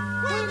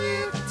when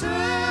you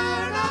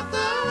turn off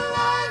the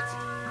light?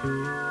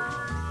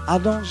 I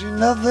don't see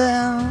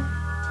nothing,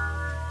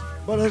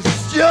 but it's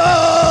just a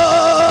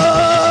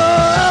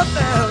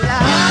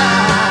lie.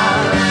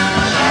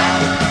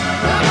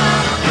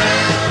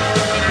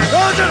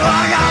 Don't you know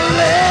I gotta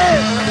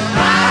live?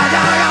 I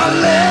gotta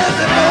live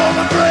for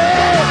my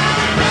friend.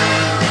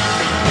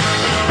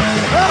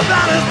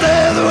 Nobody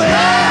stays the way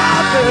I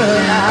feel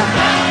now.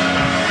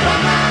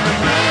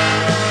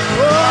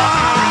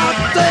 Oh,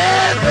 stay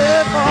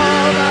there for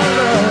my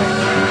love.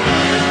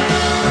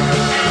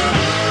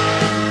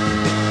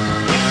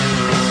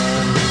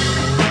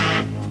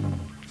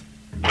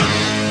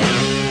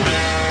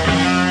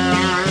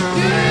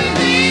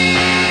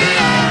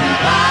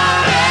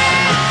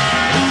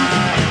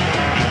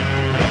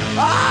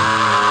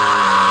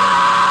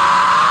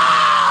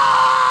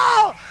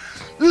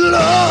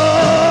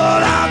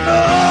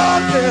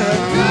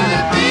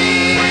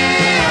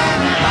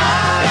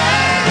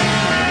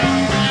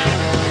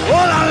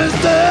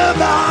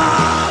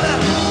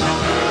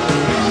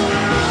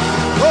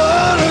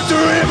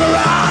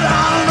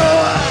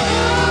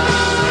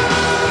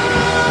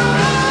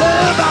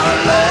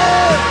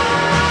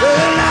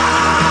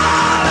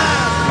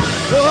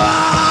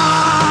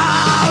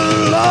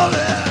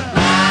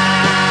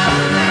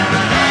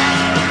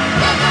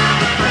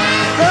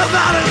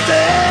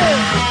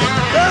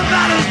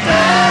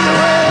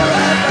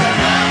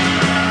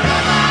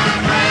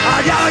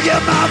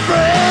 Get my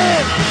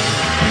friend,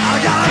 I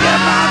gotta get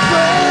my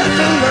friend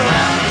to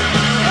love.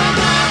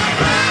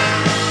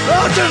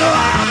 Don't you know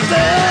I'm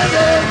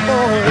standing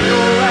for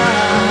your right?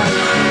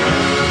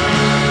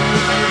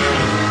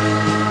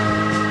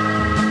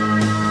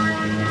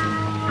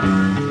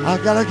 I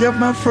gotta get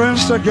my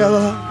friends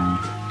together.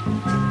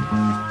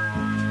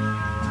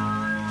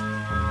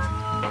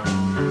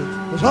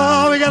 'Cause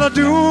all we gotta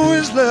do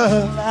is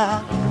love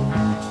now.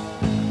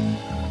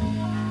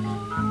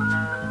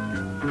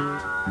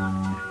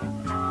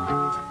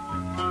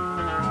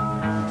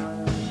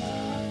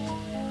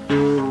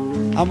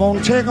 I'm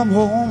gonna take them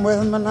home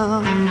with me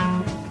now.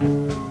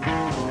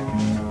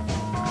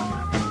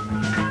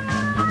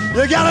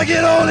 You gotta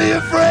get all of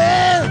your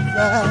friends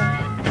now.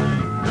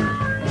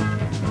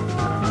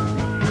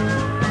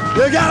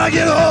 You gotta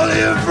get all of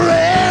your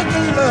friends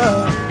in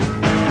love.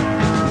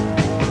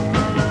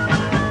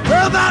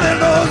 Somebody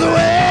knows the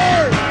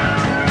way.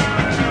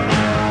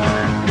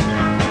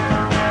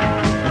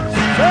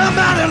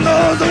 Somebody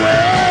knows the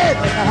way.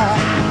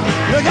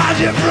 You got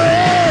your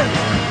friends.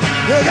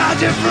 You got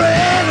your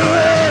friend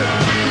with.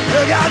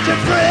 You got your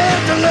friend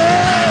to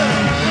love.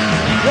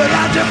 You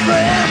got your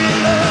friend to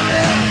love.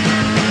 Yeah.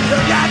 You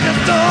got your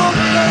soul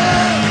to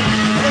love.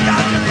 You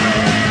got your friend.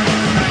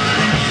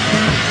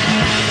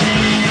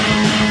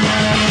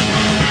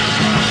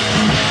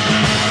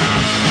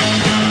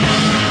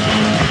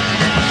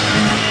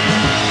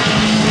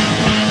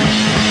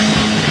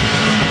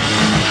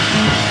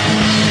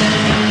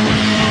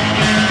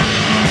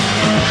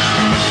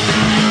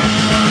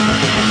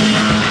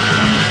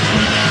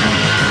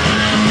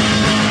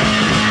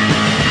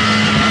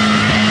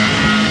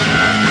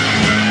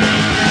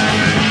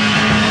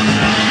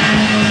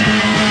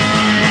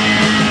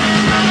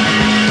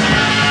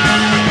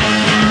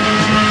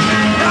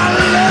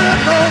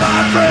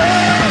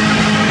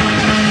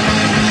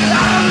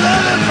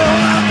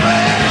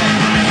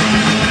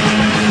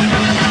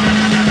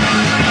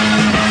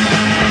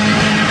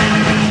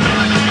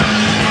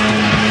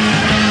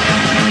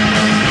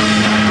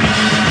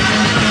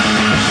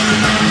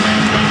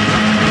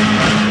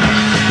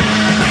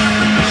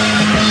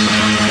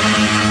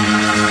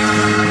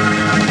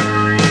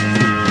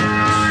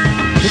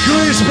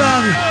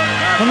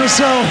 And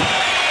myself,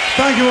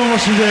 thank you very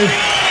much indeed.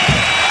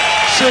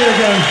 See you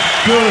again.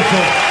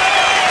 Beautiful.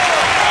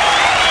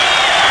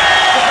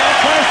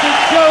 Fantastic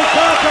Joe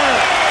Cocker.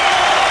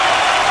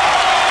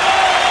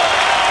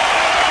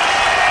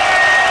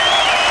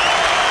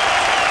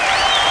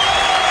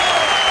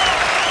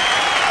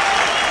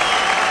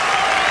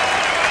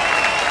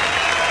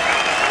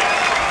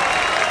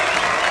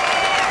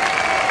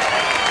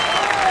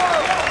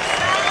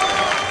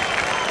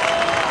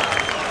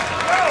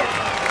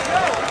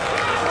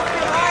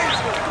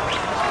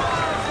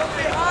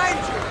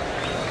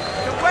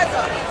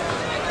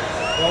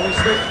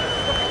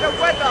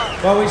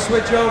 While we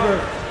switch over,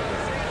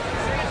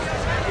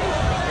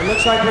 it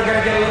looks like we're going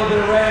to get a little bit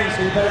of rain,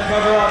 so you better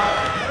cover up.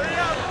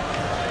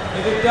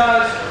 If it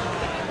does,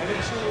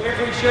 if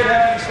we should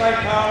have any slight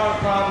power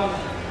problem,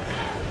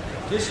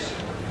 just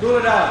cool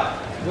it out.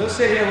 We'll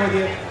sit here with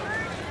you.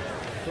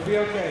 We'll be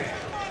okay.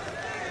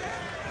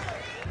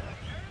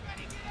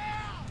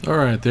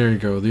 Alright, there you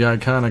go. The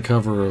iconic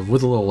cover of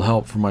With a Little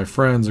Help from My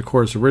Friends, of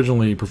course,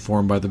 originally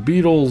performed by the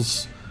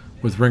Beatles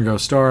with Ringo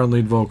Starr on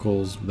lead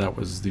vocals. That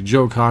was the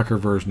Joe Cocker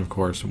version, of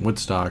course, from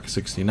Woodstock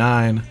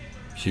 69.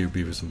 Cue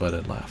Beavis and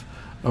Butthead laugh.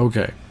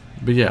 Okay,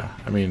 but yeah,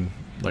 I mean,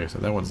 like I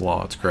said, that one's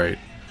law. It's great.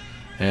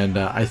 And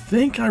I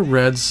think I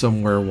read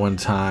somewhere one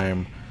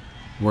time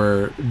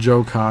where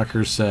Joe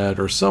Cocker said,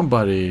 or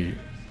somebody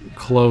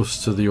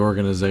close to the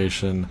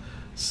organization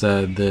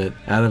said, that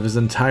out of his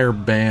entire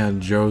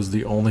band, Joe's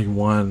the only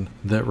one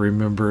that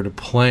remembered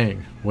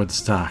playing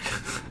Woodstock.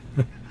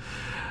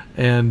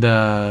 And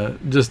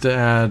just to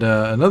add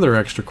another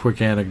extra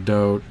quick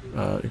anecdote,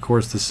 of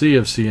course, the C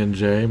of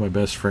C&J, my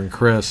best friend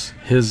Chris,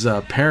 his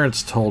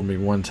parents told me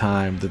one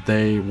time that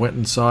they went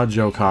and saw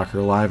Joe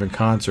Cocker live in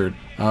concert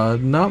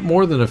not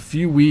more than a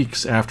few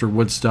weeks after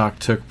Woodstock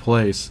took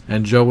place,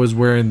 and Joe was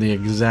wearing the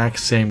exact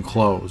same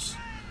clothes.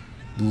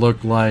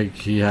 Looked like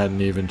he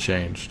hadn't even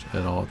changed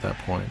at all at that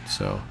point.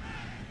 So,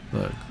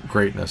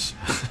 greatness.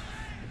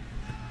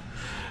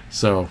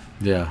 So,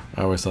 yeah,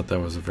 I always thought that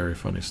was a very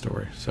funny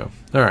story. So,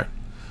 alright.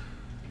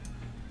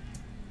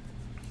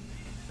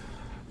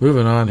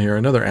 Moving on here,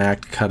 another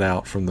act cut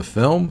out from the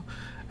film.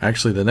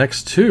 Actually, the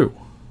next two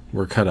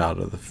were cut out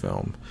of the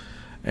film.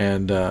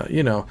 And,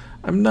 you know,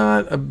 I'm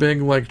not a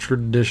big, like,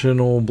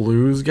 traditional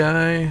blues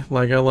guy.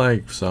 Like, I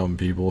like some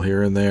people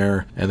here and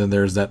there. And then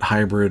there's that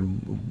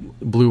hybrid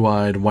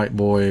blue-eyed white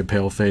boy,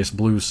 pale-faced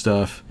blues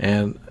stuff.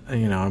 And,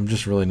 you know, I'm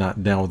just really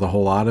not down with a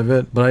whole lot of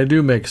it. But I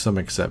do make some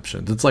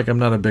exceptions. It's like I'm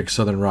not a big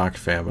Southern rock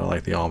fan, but I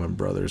like the Allman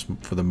Brothers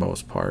for the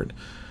most part.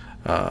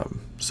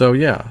 So,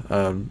 yeah,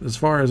 as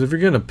far as if you're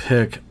going to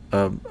pick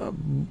a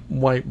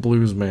white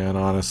blues man,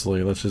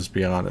 honestly, let's just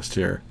be honest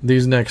here,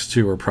 these next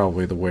two are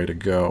probably the way to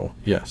go.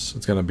 Yes,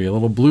 it's going to be a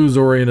little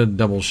blues-oriented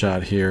double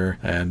shot here.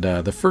 And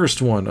the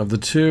first one of the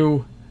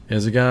two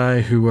is a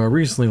guy who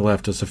recently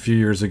left us a few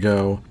years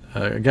ago.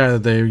 A guy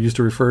that they used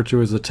to refer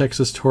to as the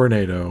Texas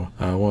Tornado,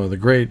 one of the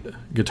great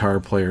guitar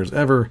players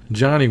ever,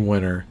 Johnny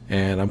Winter.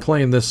 And I'm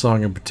playing this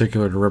song in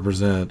particular to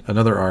represent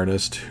another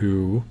artist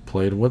who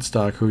played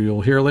Woodstock, who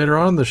you'll hear later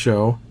on in the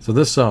show. So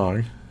this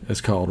song is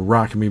called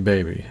Rock Me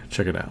Baby.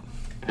 Check it out.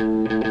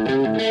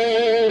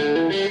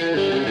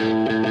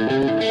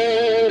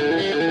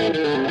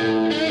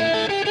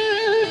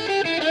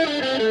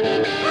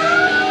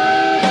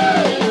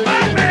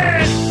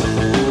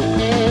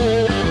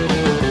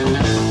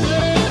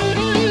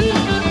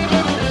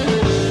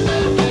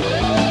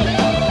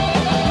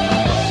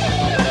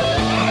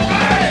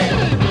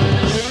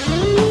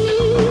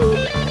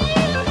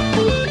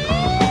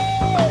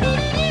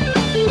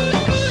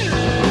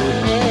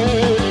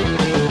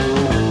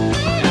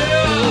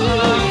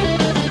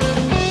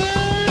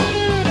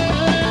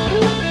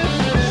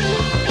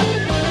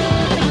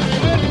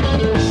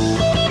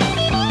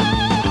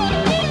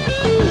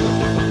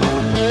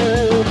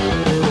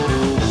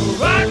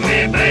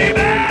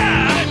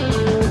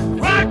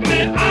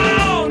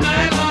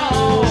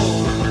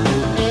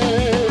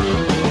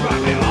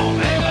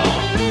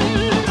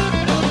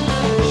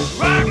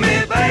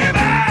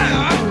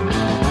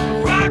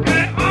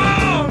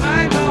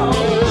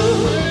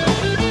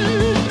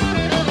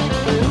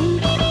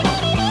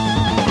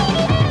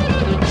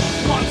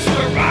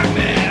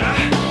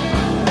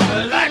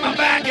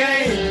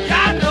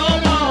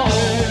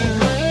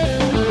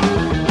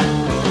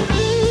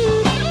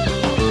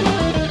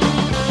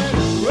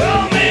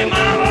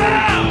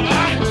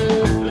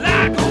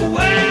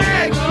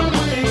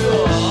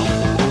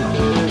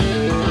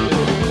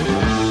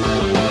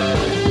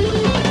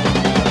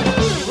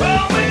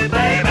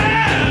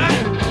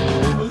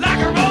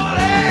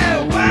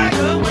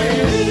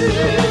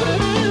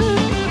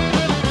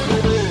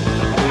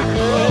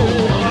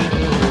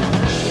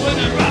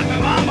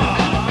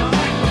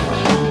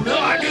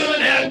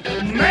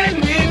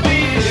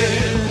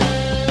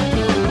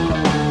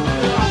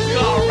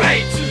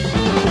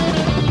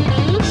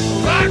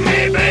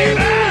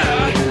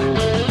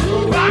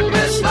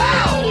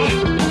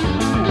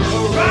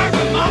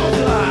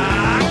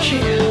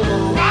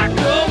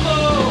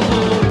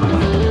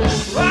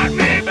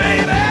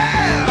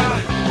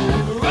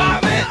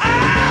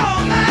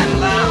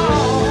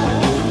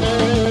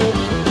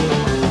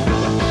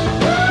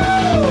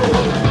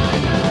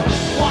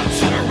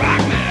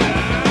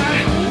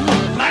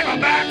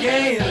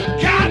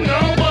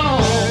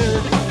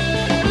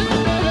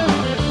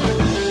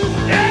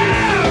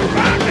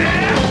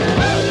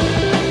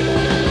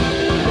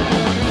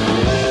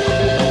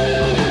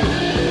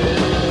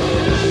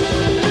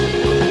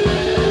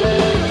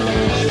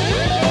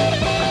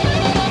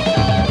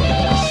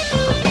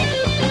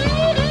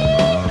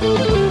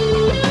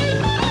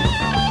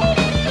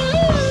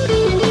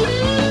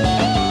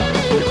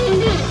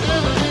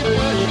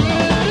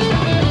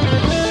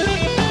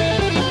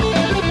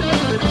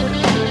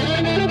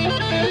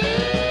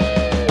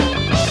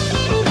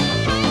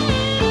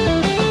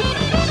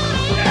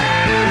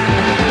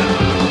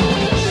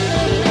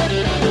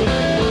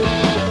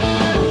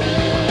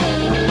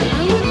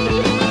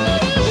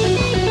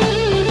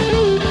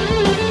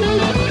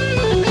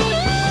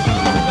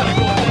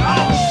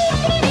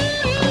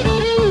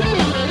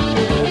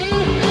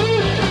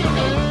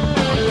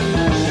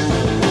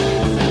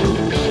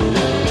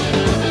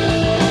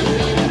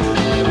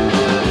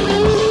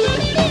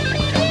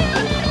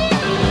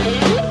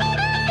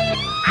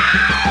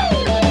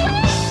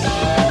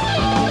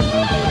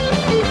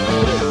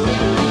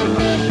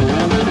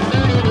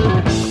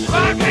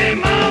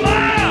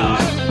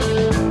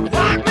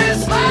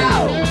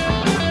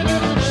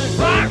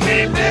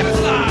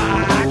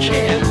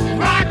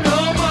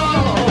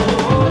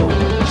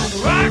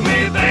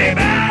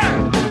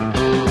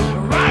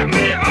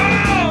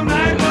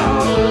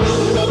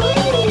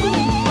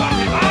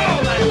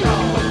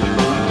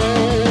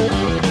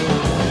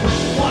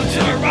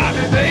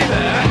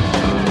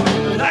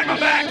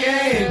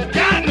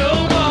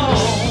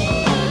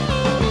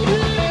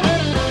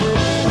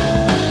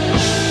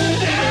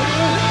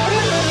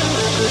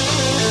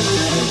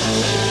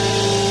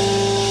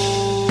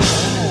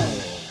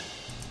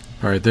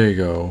 Alright, there you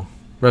go.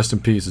 Rest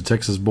in peace, the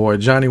Texas boy,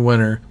 Johnny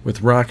Winter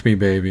with Rock Me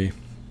Baby.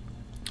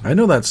 I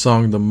know that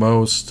song the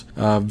most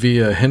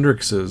via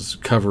Hendrix's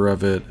cover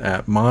of it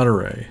at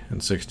Monterey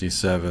in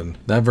 67.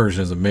 That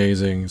version is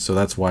amazing, so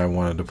that's why I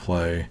wanted to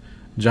play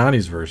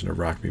Johnny's version of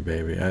Rock Me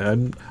Baby.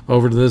 I'm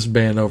over to this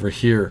band over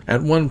here.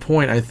 At one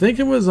point, I think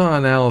it was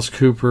on Alice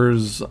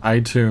Cooper's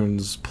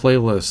iTunes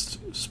playlist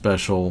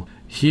special,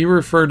 he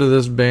referred to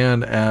this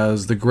band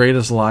as the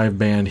greatest live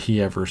band he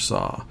ever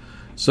saw.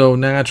 So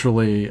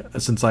naturally,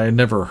 since I had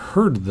never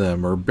heard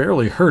them or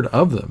barely heard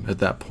of them at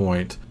that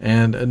point,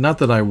 and not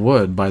that I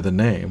would by the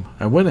name,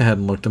 I went ahead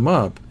and looked them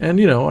up.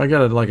 And, I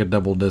got a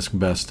double disc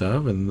best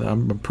of, and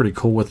I'm pretty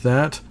cool with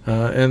that.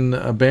 And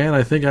a band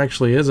I think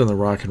actually is in the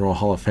Rock and Roll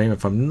Hall of Fame,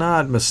 if I'm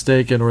not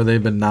mistaken, or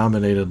they've been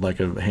nominated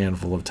like a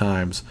handful of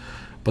times.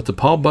 But the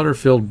Paul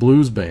Butterfield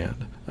Blues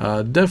Band.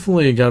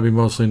 Definitely got to be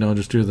mostly known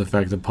just due to the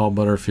fact that Paul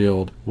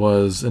Butterfield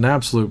was an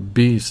absolute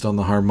beast on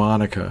the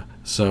harmonica.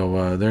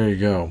 So there you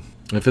go.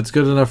 If it's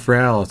good enough for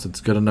Alice,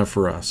 it's good enough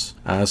for us.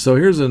 So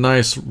here's a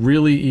nice,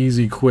 really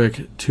easy,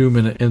 quick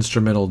 2-minute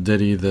instrumental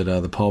ditty that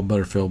the Paul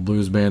Butterfield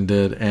Blues Band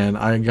did. And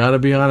I gotta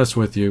be honest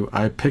with you,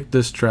 I picked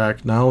this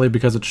track not only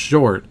because it's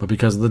short, but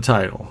because of the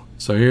title.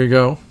 So here you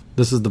go.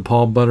 This is the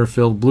Paul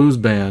Butterfield Blues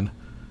Band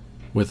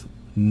with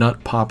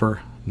Nut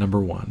Popper number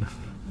 1.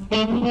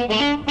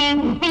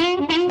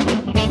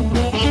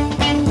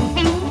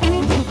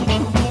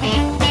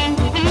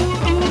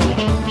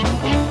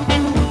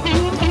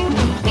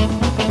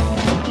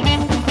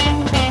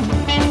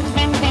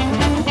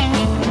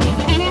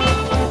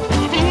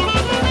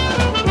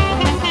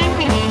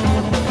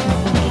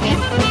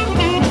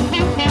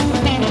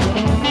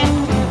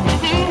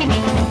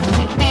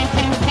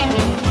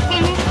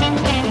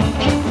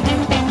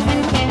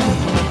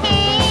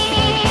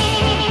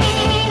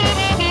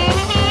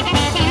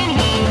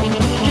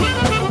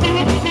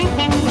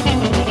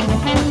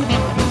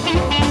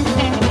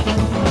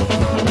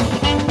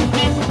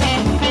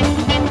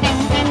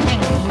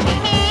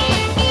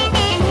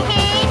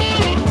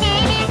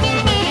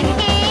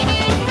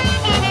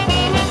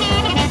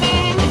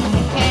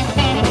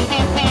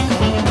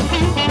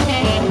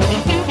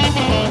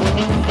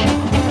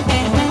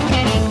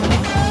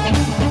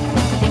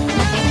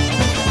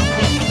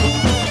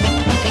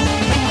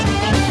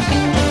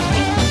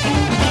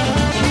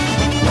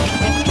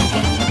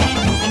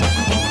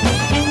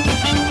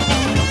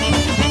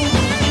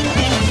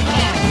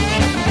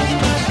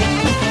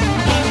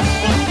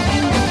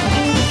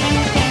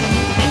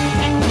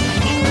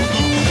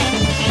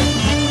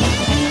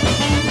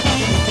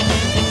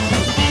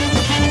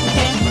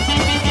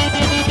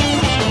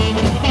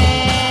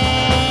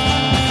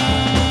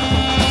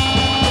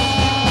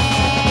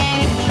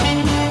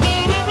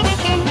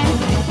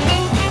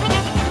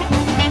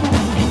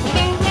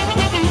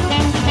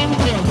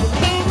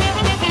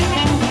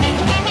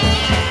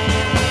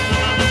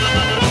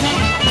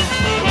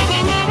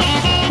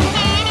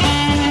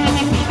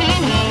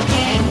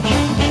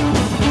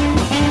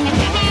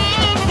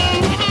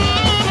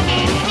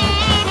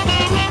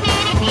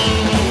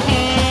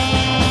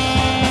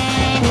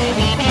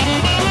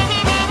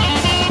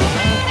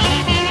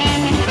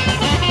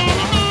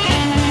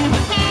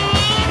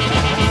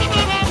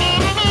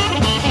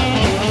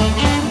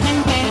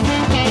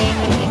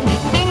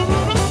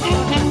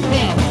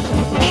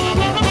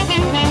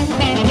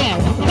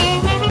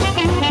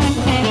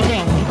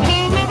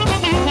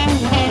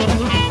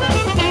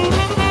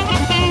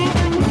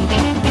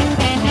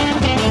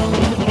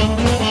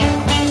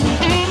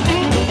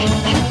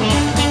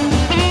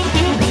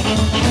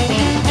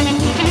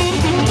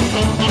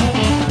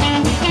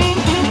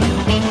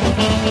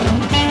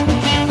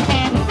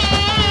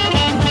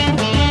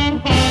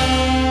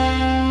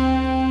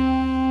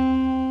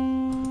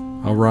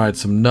 Alright,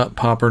 some Nut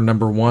Popper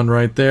number 1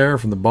 right there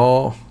from the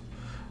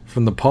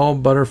Paul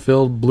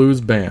Butterfield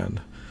Blues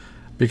Band.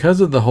 Because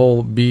of the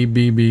whole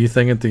BBB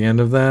thing at the end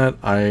of that,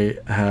 I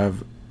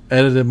have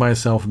edited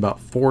myself about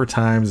 4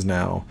 times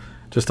now,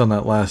 just on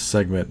that last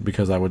segment,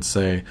 because I would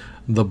say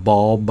the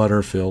Paul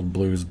Butterfield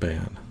Blues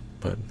Band.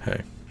 But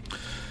hey, a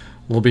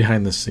little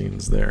behind the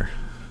scenes there.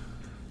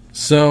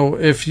 So,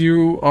 if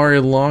you are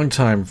a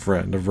longtime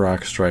friend of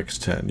Rock Strikes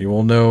 10, you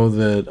will know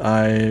that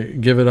I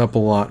give it up a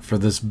lot for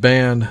this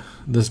band.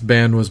 This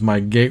band was my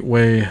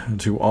gateway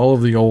to all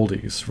of the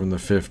oldies from the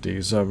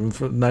 50s.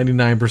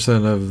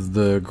 99% of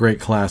the great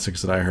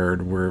classics that I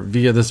heard were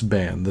via this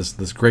band,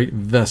 this great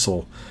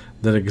vessel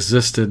that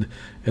existed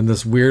in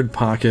this weird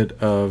pocket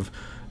of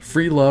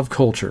free love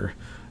culture,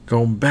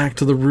 going back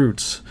to the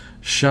roots.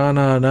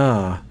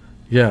 Sha-na-na.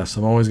 Yes,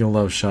 I'm always going to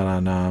love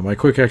Sha-na-na. My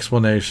quick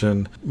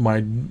explanation,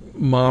 my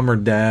mom or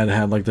dad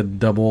had like the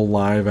double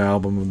live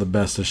album of the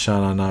best of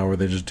Sha-na-na where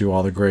they just do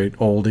all the great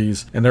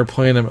oldies, and they're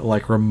playing them at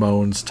like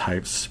Ramones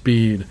type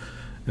speed,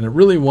 and it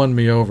really won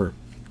me over.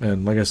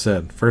 And like I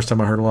said, first time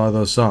I heard a lot of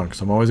those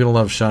songs, I'm always going to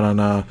love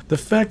Sha-na-na. The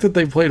fact that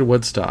they played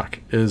Woodstock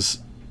is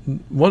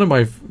one of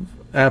my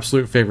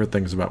absolute favorite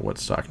things about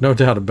Woodstock, no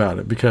doubt about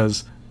it,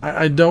 because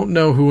I don't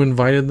know who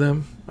invited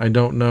them. I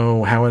don't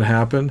know how it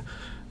happened.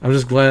 I'm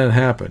just glad it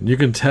happened. You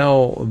can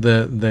tell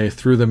that they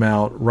threw them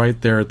out right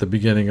there at the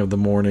beginning of the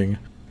morning.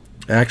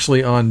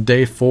 Actually on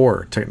day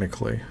 4,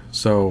 technically.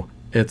 So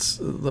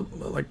it's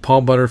like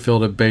Paul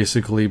Butterfield had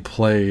basically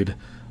played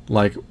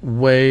like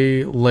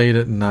way late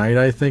at night,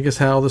 I think is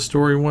how the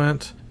story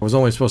went. It was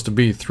only supposed to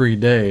be 3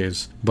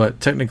 days, but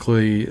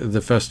technically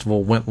the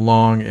festival went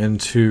long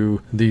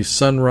into the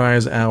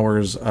sunrise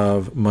hours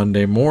of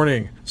Monday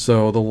morning.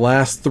 So the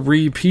last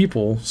 3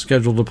 people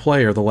scheduled to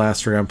play are the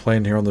last 3 I'm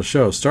playing here on the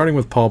show, starting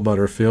with Paul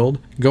Butterfield,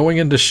 going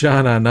into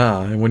Sha Na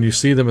Na, and when you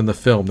see them in the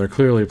film, they're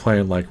clearly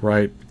playing like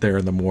right there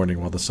in the morning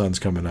while the sun's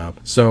coming up.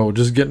 So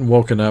just getting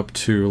woken up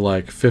to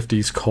like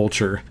 50s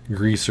culture,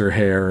 greaser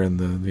hair, and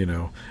the, you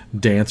know,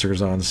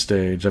 dancers on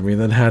stage. I mean,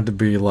 that had to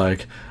be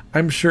like,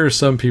 I'm sure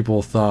some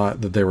people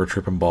thought that they were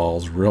tripping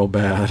balls real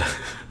bad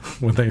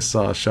when they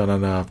saw Sha Na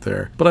Na up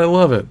there. But I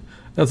love it.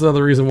 That's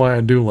another reason why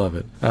I do love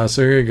it.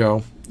 So here you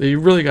go. You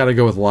really got to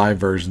go with live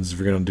versions if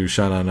you're going to do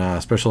Sha Na Na,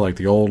 especially like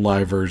the old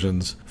live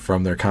versions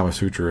from their Kama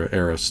Sutra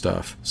era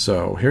stuff.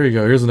 So here you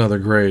go. Here's another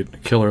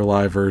great killer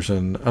live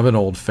version of an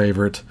old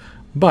favorite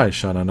by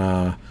Sha Na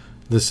Na.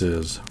 This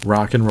is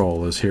Rock and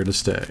Roll is Here to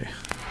Stay.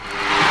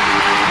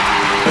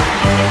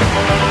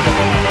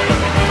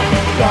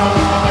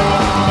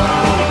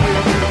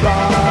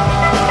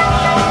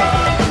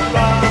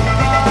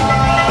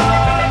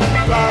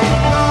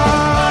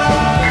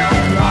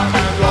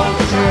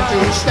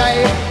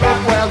 Stay, it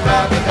will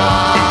never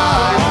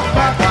die.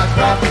 That was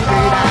meant to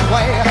be that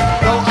way.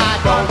 No, I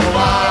don't know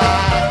why.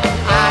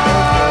 I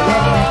don't care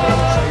what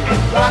people say.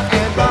 Rock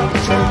and roll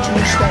is here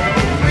to stay.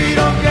 We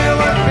don't care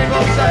what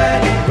people say.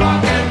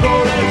 Rock and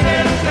roll is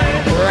here to stay.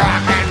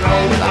 Rock and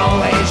roll will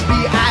always be,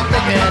 I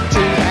think it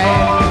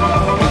today.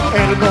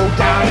 It'll go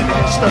down in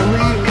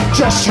history.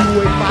 Just you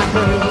wait, my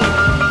friend.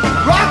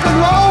 Rock and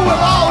roll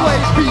will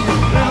always be.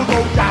 It'll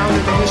go down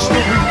in history.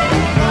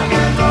 Rock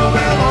and roll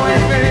will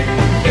always be.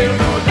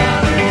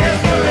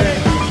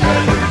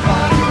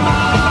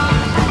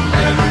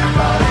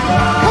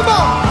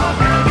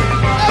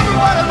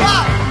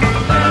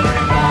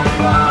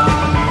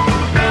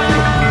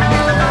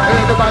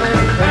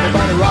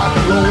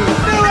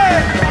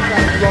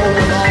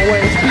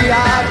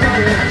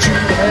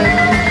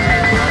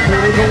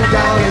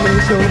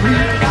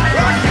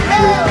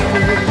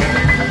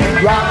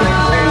 Rock and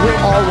roll will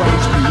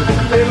always be.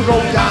 It'll go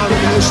down in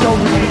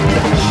history.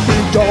 You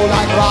don't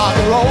like rock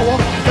and roll,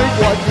 think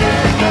what you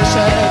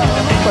said.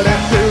 But if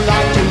you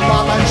like to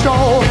pop and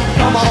stroll,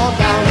 come on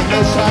down in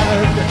the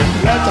sand.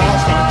 Let's all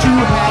start to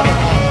have it.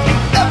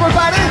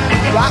 Everybody,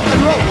 rock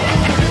and roll.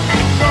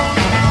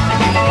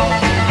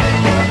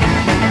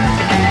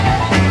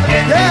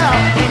 Yeah,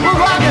 we're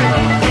rocking.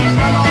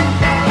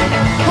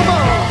 Come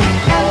on,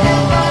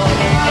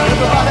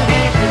 everybody.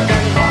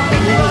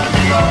 Baby,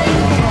 rock,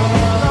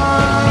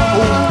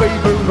 oh baby,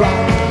 baby,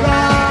 rock.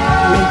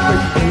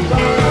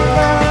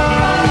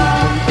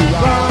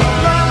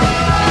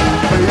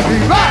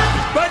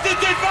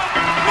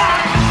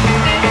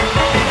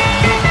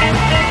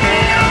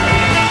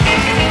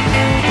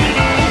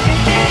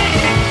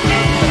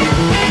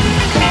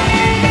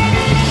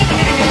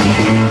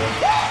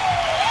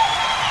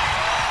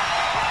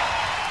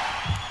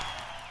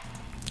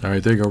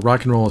 Alright, there you go.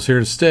 Rock and Roll is Here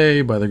to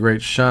Stay by the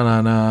great Sha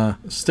Na Na.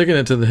 Sticking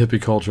it to the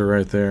hippie culture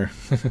right there.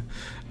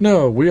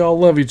 No, we all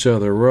love each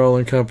other. We're all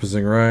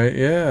encompassing, right?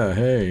 Yeah,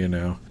 hey, you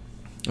know.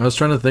 I was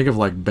trying to think of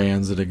like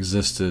bands that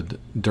existed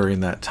during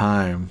that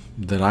time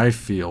that I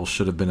feel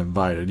should have been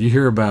invited. You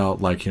hear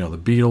about like, you know, the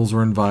Beatles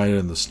were invited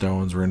and the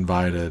Stones were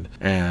invited,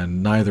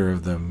 and neither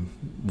of them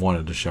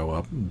wanted to show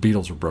up.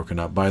 Beatles were broken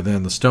up by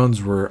then. The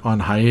Stones were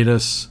on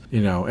hiatus,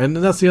 you know, and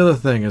that's the other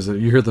thing is that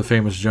you hear the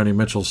famous Joni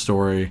Mitchell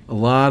story. A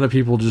lot of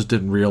people just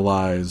didn't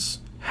realize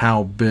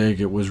how big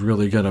it was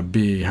really going to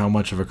be, how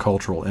much of a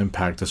cultural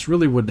impact this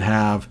really would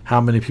have, how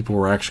many people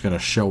were actually going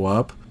to show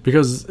up.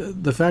 Because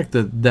the fact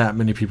that that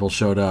many people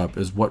showed up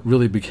is what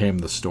really became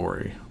the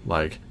story.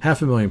 Like,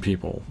 500,000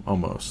 people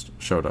almost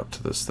showed up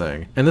to this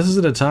thing. And this is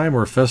at a time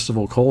where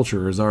festival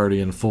culture is already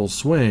in full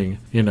swing,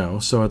 you know,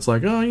 so it's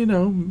like, oh, you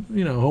know,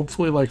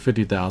 hopefully like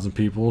 50,000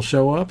 people will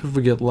show up if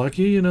we get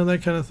lucky, you know,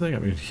 that kind of thing. I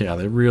mean, yeah,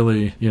 they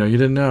really, you know, you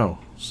didn't know.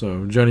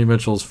 So Joni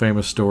Mitchell's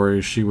famous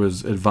story, she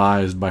was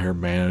advised by her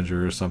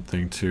manager or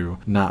something to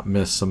not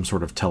miss some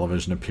sort of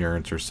television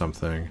appearance or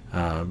something.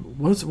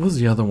 What was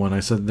the other one? I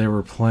said they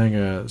were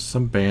playing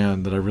some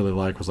band that I really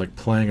like was like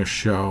playing a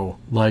show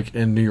like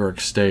in New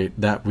York State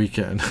that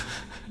weekend.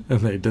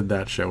 And they did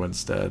that show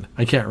instead.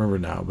 I can't remember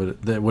now,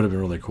 but it would have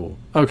been really cool.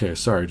 Okay,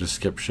 sorry, just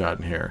skip shot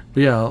in here.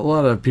 But yeah, a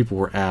lot of people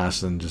were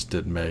asked and just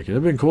didn't make it.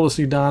 It'd been cool to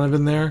see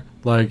Donovan there.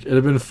 Like, it'd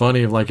have been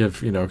funny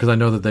if you know, because I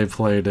know that they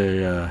played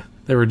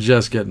they were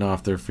just getting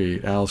off their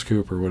feet. Alice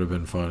Cooper would have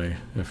been funny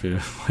if he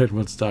played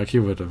Woodstock. He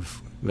would have,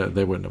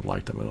 they wouldn't have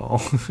liked him at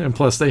all. And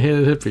plus, they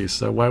hated hippies,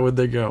 so why would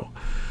they go?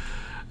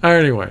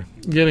 Anyway,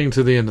 getting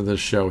to the end of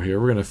this show here,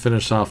 we're going to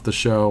finish off the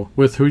show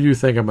with who you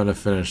think I'm going to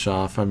finish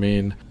off. I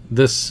mean,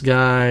 this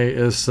guy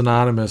is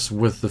synonymous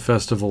with the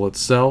festival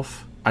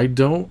itself. I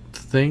don't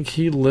think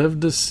he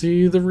lived to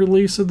see the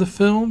release of the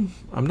film.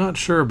 I'm not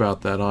sure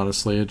about that,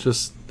 honestly.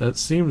 That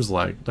seems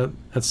like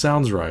that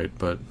sounds right,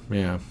 but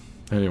yeah.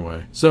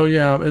 Anyway, so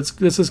yeah,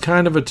 this is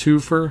kind of a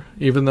twofer,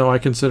 even though I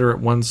consider it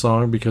one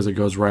song because it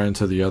goes right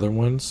into the other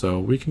one. So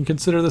we can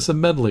consider this a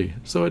medley.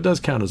 So it does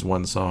count as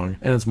one song,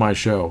 and it's my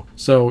show.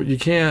 So you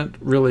can't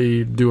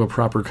really do a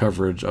proper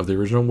coverage of the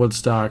original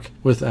Woodstock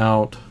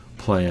without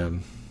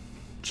playing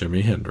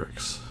Jimi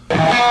Hendrix.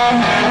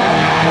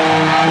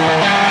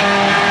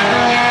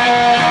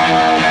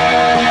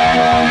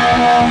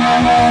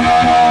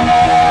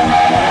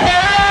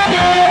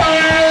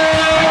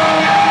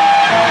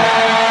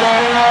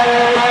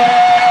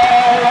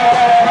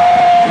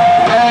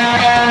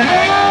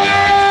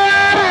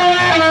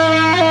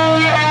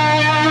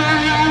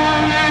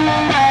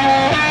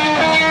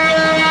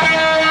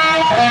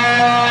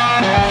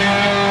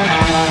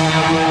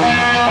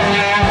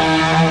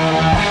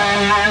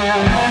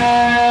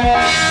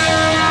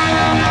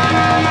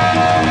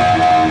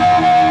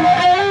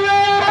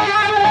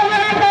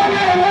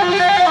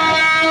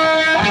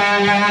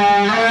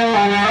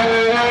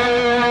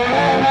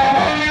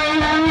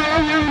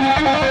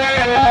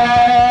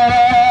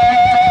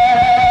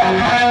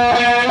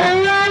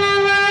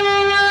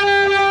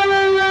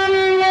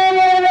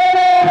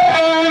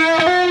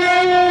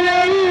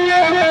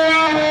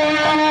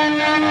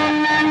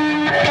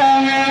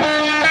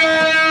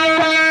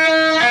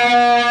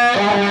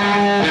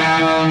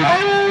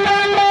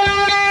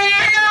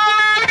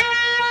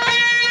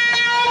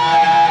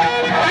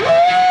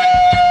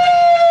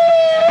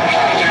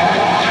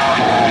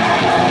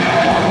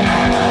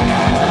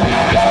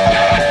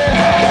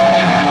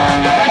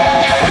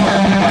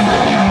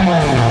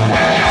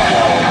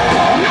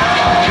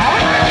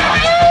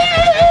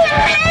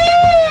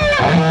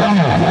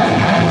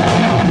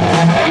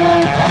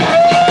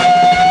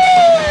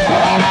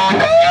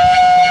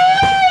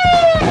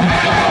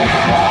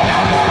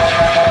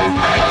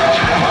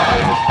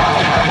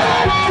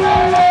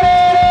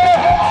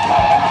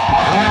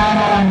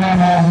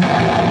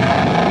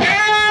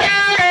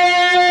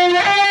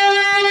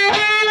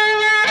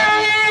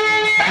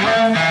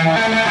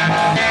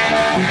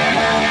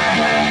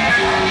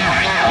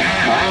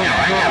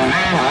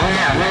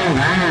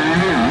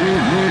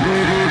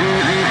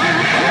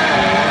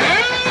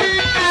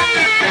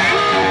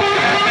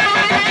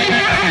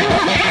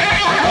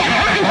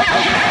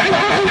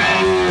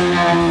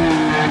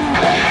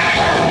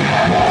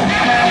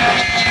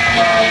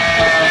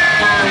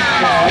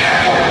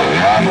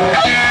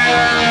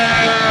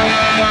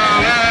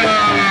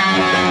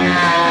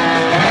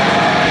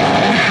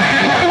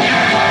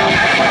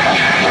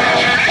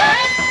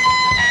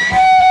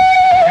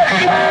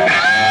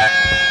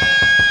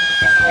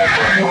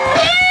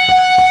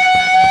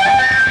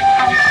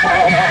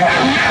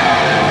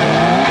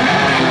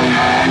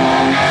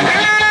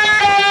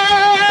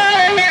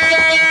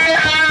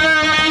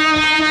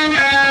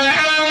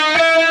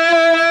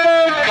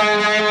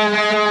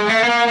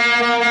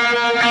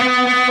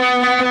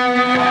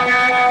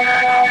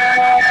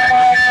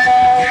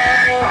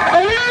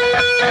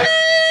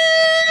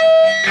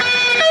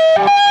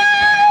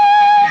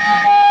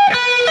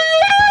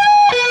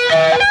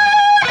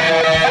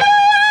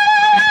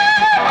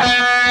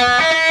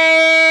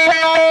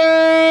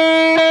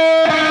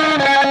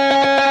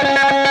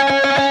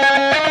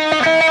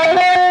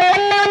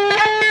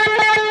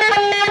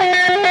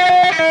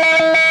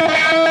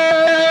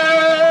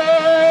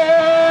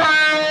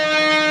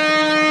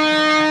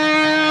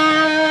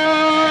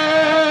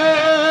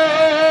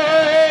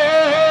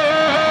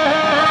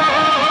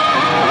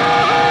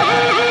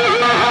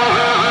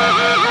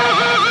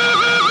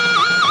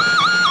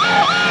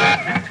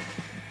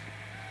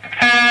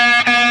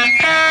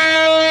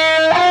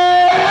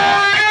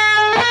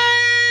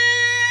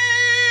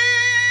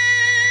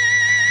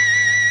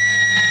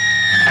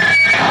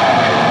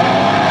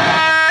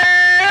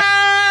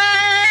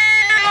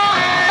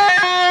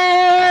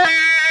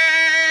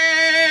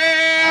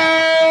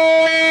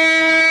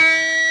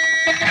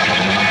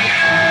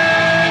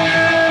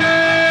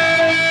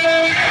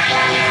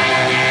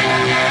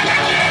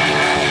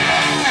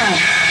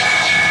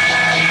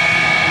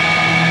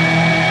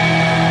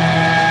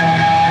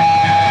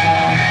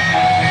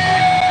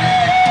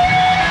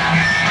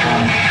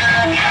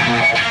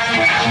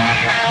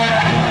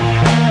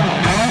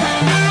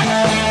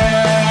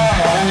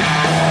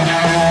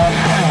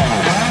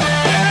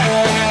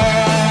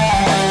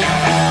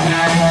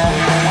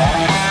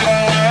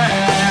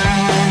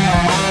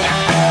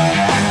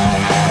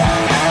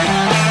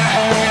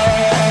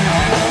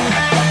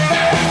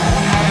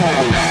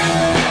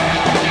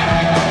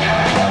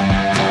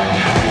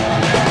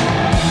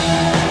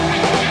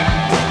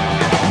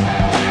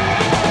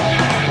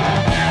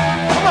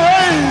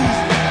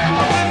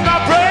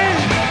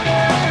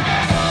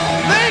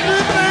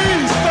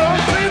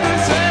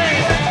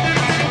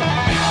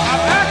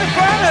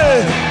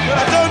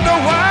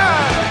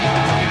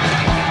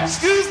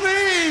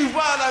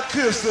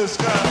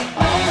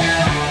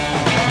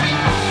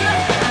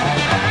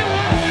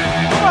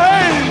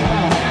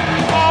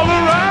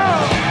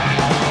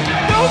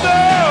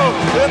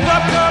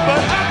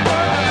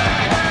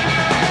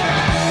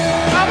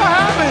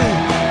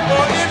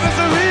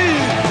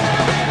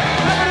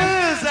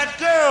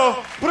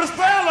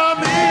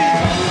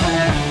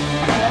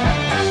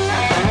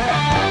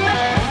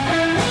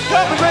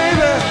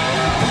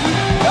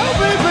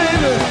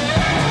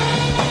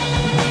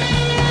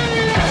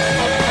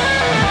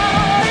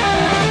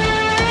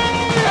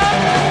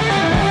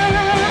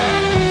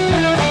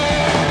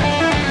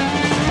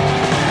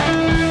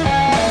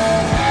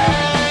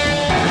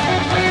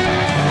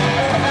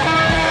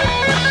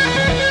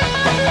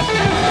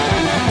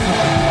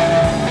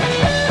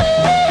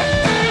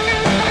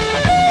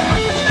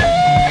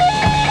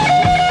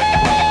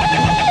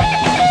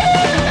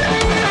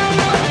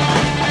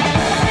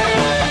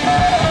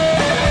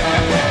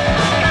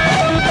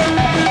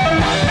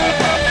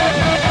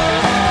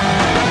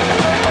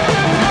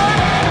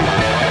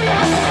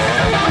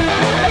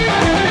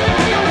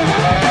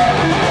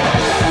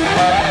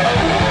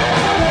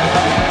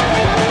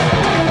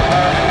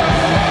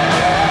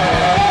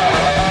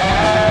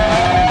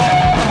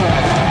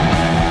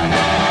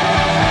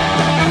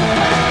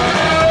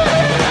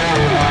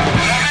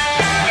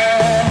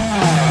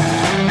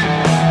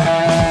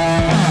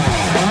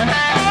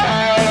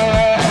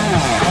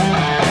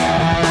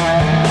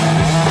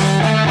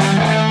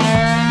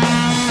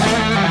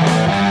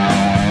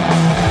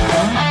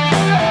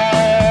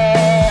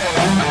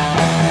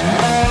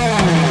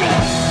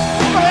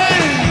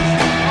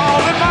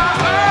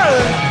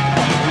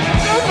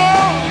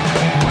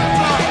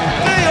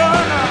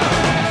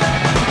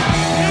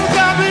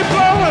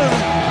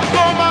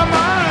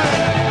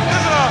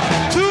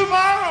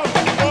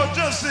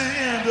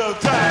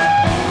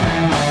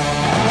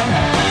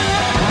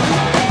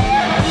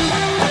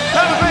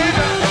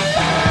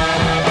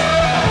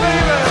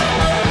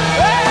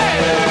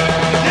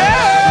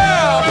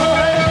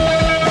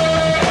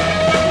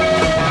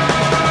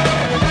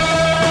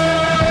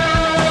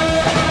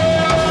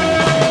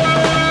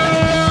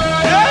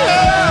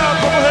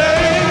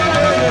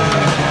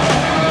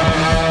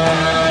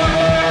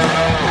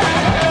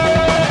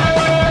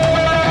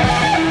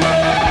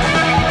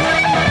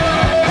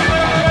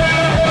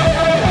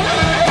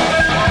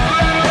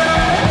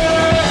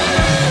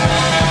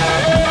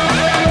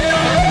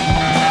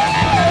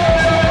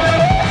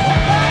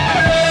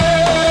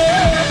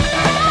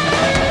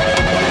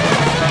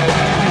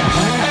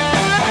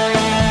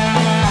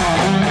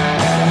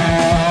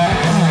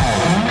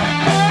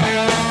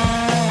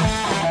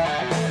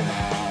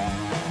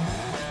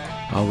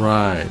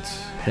 right.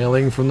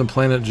 Hailing from the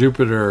planet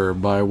Jupiter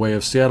by way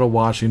of Seattle,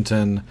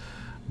 Washington,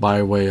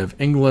 by way of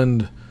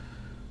England,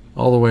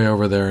 all the way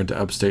over there into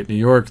upstate New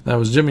York. That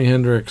was Jimi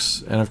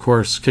Hendrix, and of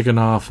course kicking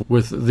off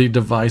with the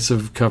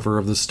divisive cover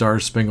of the Star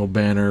Spangled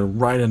Banner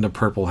right into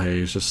Purple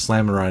Haze, just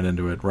slamming right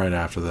into it right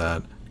after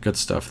that. Good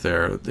stuff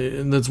there.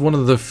 And that's one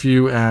of the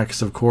few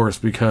acts, of course,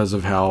 because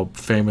of how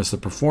famous the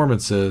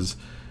performance is,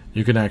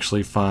 you can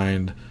actually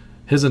find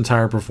his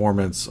entire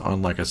performance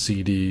on like a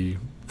CD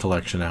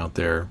collection out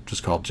there,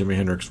 just called Jimi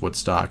Hendrix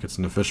Woodstock. It's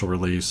an official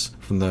release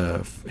from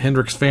the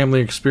Hendrix Family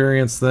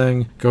Experience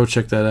thing. Go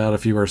check that out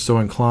if you are so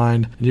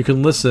inclined. And you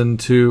can listen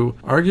to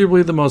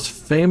arguably the most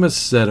famous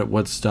set at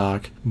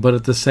Woodstock, but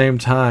at the same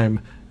time,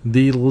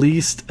 the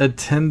least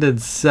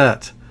attended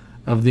set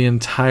of the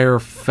entire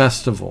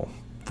festival.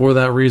 For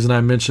that reason, I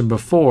mentioned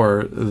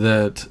before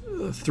that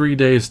 3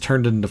 days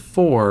turned into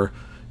 4.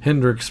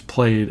 Hendrix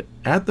played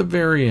at the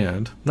very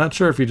end. Not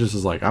sure if he just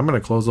was like, I'm going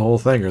to close the whole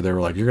thing, or they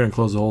were like, you're going to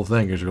close the whole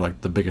thing because you're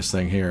like the biggest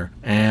thing here.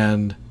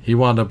 And he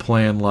wound up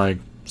playing like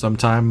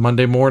sometime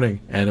Monday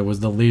morning, and it was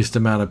the least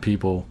amount of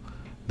people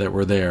that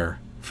were there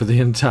for the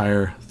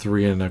entire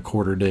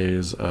 3.25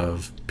 days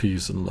of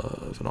peace and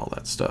love and all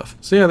that stuff.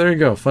 So yeah, there you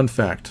go. Fun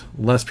fact.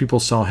 Less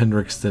people saw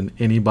Hendrix than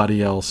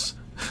anybody else.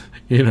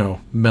 You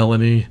know,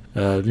 Melanie,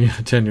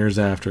 10 years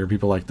after,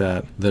 people like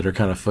that are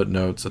kind of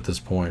footnotes at this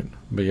point.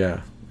 But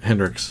yeah,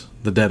 Hendrix,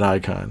 the dead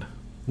icon,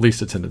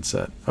 least attended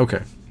set.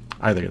 Okay,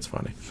 I think it's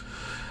funny.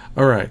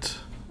 All right,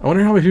 I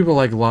wonder how many people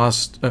like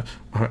lost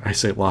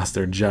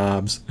their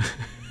jobs.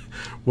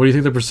 What do you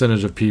think the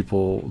percentage of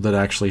people that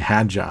actually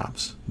had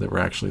jobs that were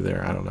actually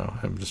there? I don't know.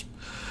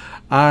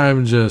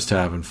 I'm just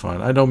having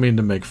fun. I don't mean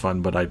to make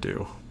fun, but I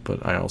do.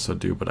 But I also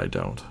do, but I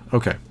don't.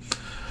 Okay.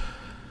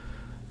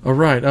 All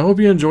right, I hope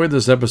you enjoyed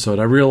this episode.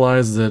 I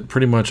realize that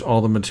pretty much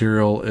all the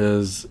material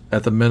is,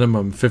 at the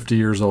minimum, 50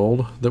 years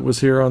old that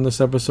was here on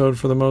this episode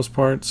for the most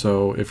part.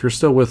 So if you're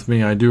still with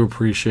me, I do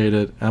appreciate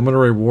it. I'm going to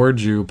reward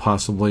you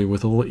possibly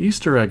with a little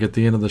Easter egg at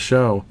the end of the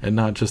show, and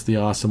not just the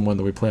awesome one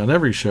that we play on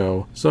every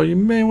show. So you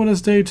may want to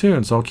stay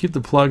tuned. So I'll keep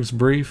the plugs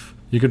brief.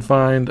 You can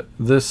find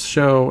this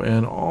show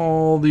and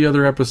all the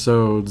other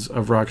episodes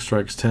of Rock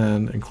Strikes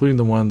 10, including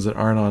the ones that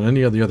aren't on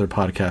any of the other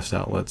podcast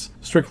outlets,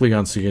 strictly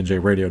on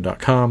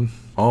cnjradio.com.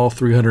 All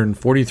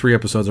 343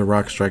 episodes of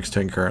Rock Strikes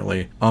 10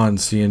 currently on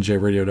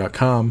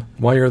cnjradio.com.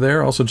 While you're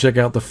there, also check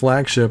out the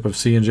flagship of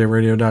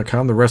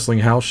cnjradio.com, The Wrestling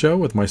House Show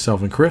with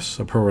myself and Chris,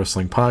 a pro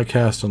wrestling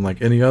podcast unlike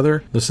any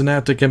other. The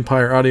Synaptic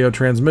Empire audio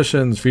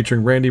transmissions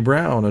featuring Randy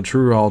Brown, a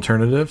true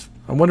alternative.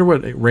 I wonder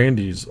what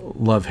Randy's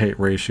love-hate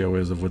ratio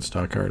is of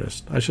Woodstock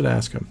artists. I should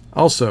ask him.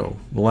 Also,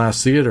 The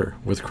Last Theater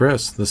with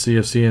Chris, the C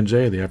of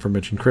CNJ, the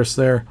aforementioned Chris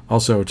there.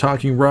 Also,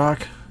 Talking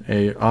Rock,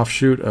 a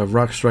offshoot of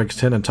Rock Strikes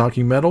 10 and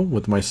Talking Metal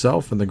with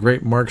myself and the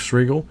great Mark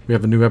Striegel. We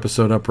have a new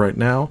episode up right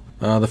now.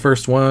 The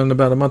first one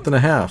about a month and a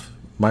half.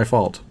 My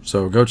fault.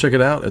 So go check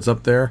it out. It's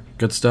up there.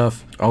 Good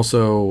stuff.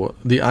 Also,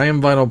 the I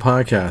Am Vinyl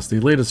podcast, the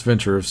latest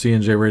venture of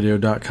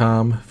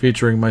cnjradio.com,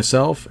 featuring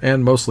myself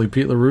and mostly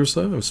Pete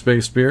LaRussa of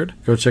Space Beard.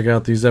 Go check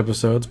out these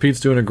episodes.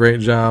 Pete's doing a great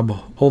job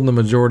holding the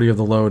majority of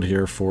the load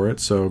here for it.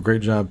 So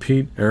great job,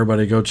 Pete.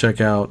 Everybody go check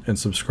out and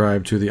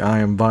subscribe to the I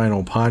Am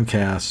Vinyl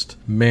podcast.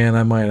 Man,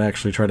 I might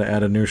actually try to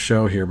add a new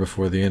show here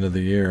before the end of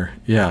the year.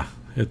 Yeah,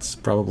 it's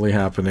probably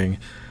happening.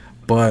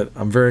 But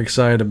I'm very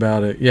excited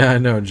about it. Yeah, I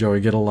know, Joey,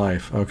 get a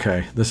life.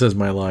 Okay, this is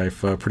my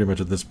life pretty much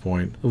at this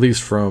point, at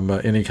least from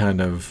any kind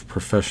of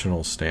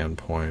professional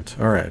standpoint.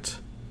 All right.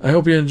 I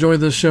hope you enjoyed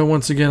this show.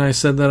 Once again, I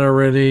said that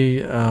already.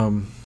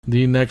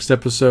 The next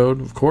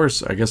episode, of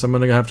course, I guess I'm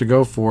going to have to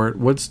go for it.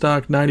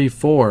 Woodstock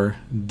 94.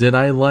 Did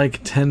I like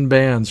 10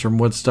 bands from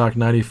Woodstock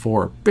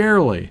 94?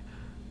 Barely,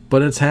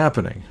 but it's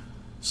happening.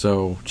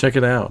 So check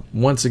it out.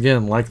 Once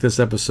again, like this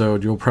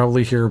episode, you'll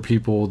probably hear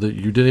people that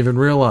you didn't even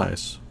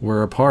realize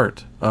were a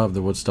part of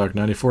the Woodstock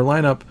 94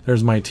 lineup.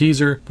 There's my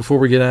teaser. Before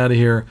we get out of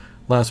here,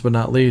 last but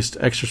not least,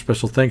 extra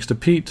special thanks to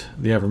Pete,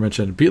 the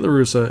aforementioned Pete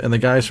LaRussa, and the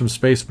guys from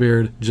Space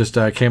Beard. Just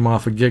came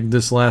off a gig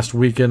this last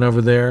weekend over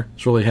there. I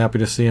was really happy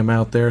to see him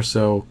out there.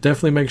 So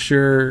definitely make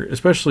sure,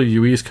 especially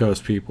you East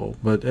Coast people,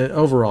 but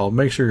overall,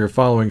 make sure you're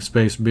following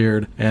Space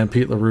Beard and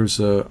Pete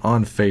LaRussa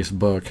on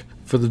Facebook.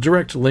 For the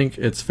direct link,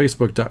 it's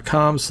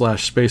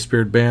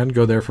facebook.com/SpaceBeardBand.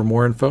 Go there for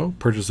more info.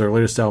 Purchase their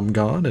latest album,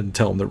 Gone, and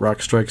tell them that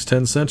Rock Strikes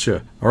 10 sent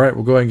you. All right,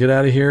 we'll go ahead and get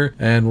out of here,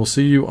 and we'll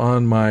see you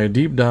on my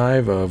deep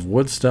dive of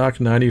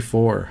Woodstock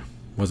 94.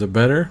 Was it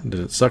better?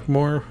 Did it suck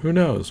more? Who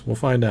knows? We'll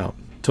find out.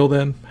 Till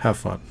then, have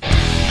fun.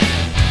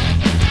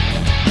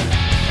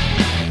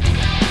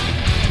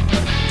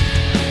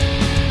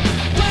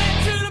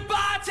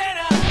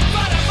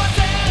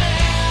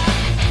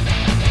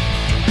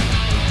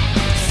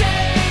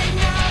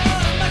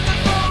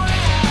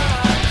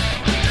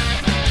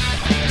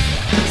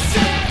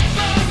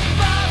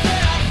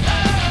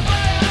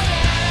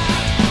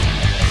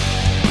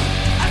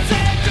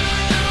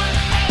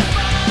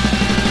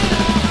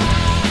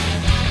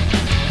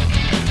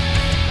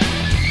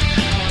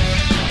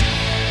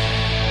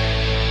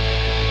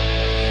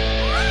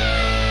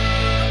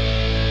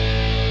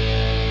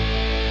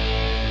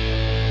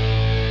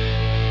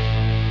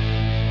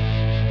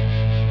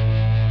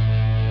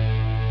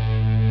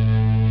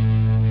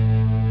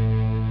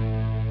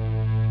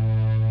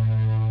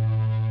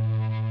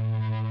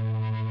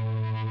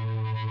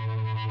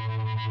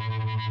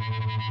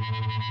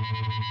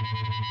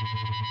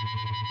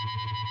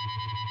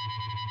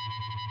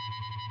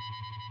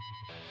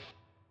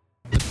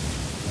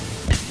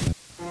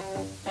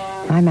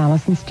 I'm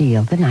Allison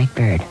Steele, the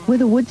Nightbird,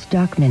 with a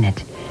Woodstock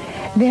Minute.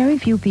 Very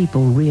few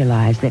people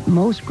realize that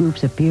most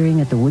groups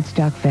appearing at the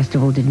Woodstock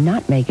Festival did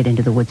not make it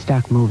into the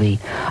Woodstock movie.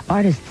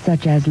 Artists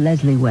such as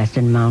Leslie West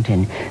and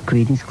Mountain,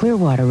 Creedence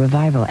Clearwater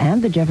Revival,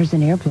 and the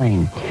Jefferson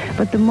Airplane.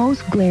 But the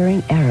most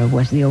glaring error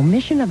was the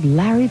omission of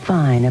Larry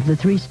Fine of the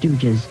Three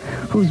Stooges,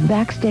 whose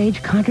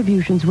backstage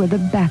contributions were the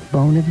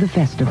backbone of the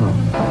festival.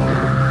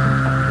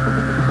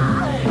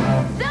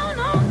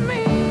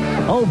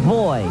 Oh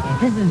boy,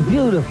 this is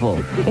beautiful.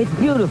 It's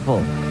beautiful.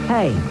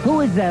 Hey,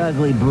 who is that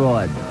ugly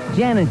broad?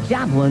 Janet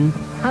Joplin?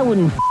 I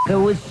wouldn't her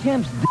with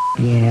Shemp's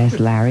Yes,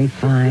 Larry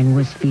Fine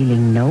was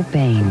feeling no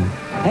pain.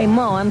 Hey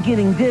Mo, I'm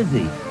getting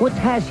dizzy. What's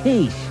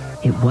hashish?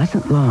 It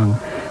wasn't long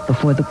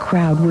before the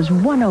crowd was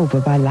won over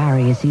by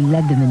Larry as he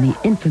led them in the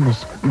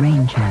infamous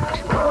rain chant.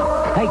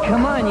 Hey,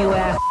 come on, you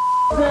ass.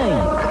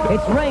 Sing.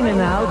 It's raining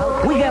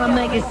out. We gotta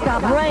make it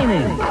stop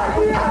raining.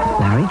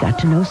 Larry got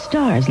to know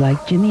stars like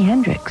Jimi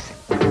Hendrix.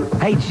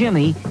 Hey,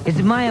 Jimmy, is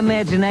it my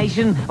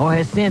imagination, or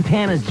has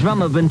Santana's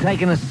drummer been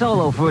taking a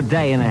solo for a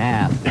day and a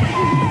half?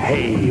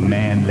 Hey,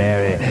 man,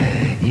 Larry,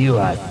 you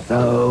are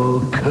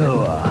so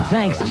cool.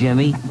 Thanks,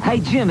 Jimmy.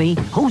 Hey, Jimmy,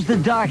 who's the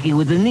darky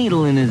with the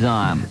needle in his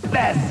arm?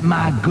 That's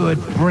my good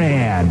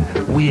friend.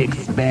 We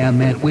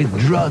experiment with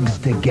drugs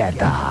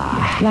together.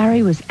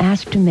 Larry was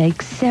asked to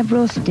make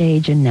several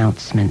stage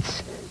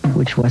announcements,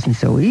 which wasn't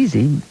so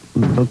easy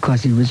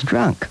because he was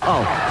drunk.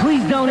 Oh,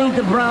 please don't eat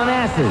the brown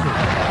acid.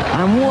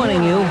 I'm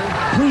warning you.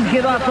 Please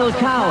get off those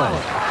towers.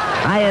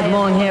 I had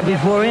long hair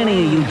before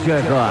any of you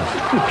jerk-offs.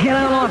 Get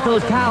on off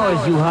those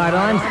towers, you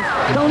hard-ons.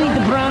 Don't eat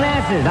the brown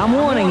acid. I'm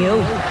warning you.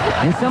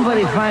 And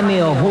somebody find me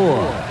a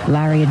whore.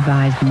 Larry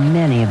advised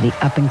many of the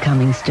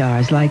up-and-coming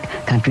stars like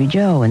Country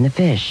Joe and the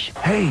Fish.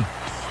 Hey,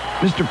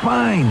 Mr.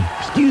 Pine,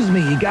 excuse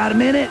me, you got a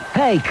minute?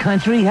 Hey,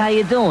 Country, how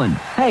you doing?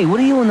 Hey, what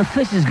are you and the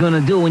Fishes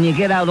gonna do when you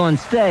get out on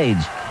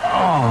stage?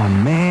 Oh,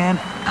 man,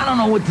 I don't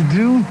know what to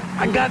do.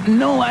 I got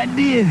no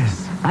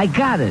ideas. I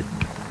got it.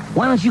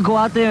 Why don't you go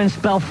out there and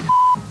spell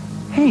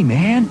Hey,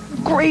 man,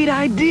 great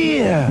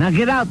idea. Now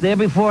get out there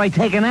before I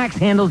take an axe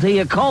handle to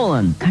your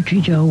colon.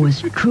 Country Joe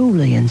was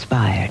truly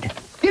inspired.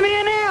 Give me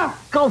an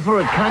F! Go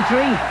for it,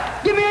 Country.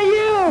 Give me a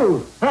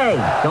U! Hey,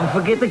 don't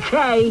forget the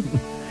K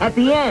at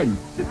the end.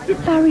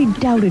 Larry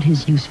doubted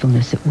his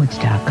usefulness at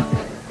Woodstock,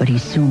 but he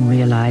soon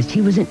realized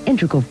he was an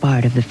integral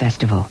part of the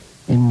festival.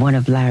 In one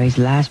of Larry's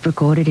last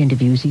recorded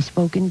interviews, he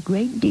spoke in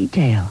great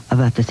detail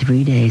about the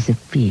 3 days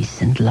of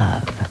peace and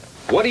love.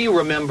 What do you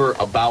remember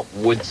about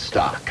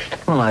Woodstock?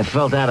 Well, I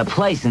felt out of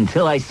place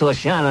until I saw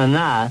Shana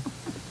Na.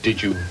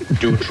 Did you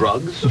do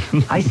drugs?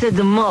 I said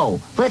to Mo,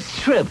 let's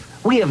trip.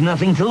 We have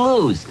nothing to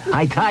lose.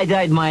 I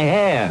tie-dyed my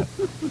hair.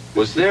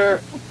 Was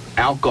there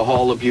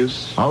alcohol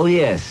abuse? Oh,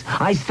 yes.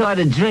 I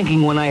started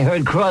drinking when I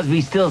heard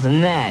Crosby, Stills, and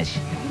Nash.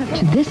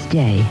 To this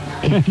day,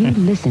 if you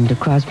listen to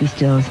Crosby,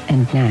 Stills,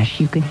 and Nash,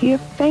 you can hear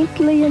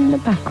faintly in the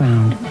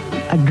background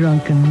a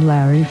drunken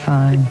Larry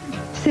Fine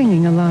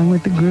singing along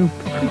with the group.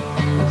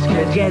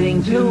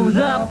 Getting to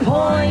the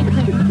point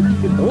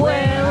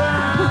where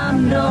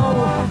I'm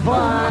no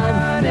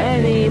fun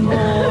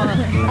anymore.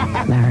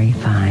 Larry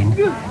Fine,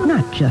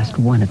 not just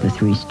one of the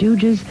Three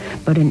Stooges,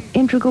 but an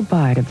integral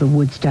part of the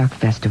Woodstock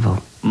Festival.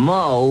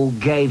 Mo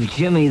gave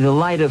Jimmy the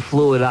lighter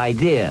fluid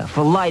idea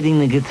for lighting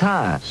the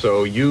guitar.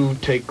 So you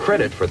take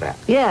credit for that?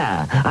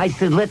 Yeah, I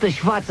said let the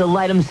Schwarzer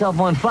light himself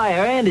on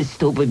fire and his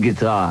stupid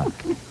guitar.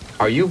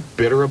 Are you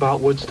bitter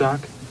about Woodstock?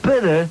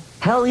 Bitter?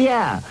 Hell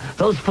yeah.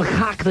 Those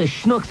verkakte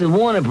schnooks at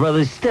Warner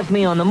Brothers stiffed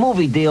me on the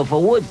movie deal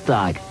for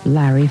Woodstock.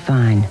 Larry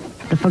Fine,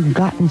 the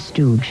forgotten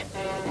stooge.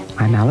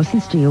 I'm Allison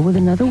Steele with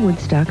another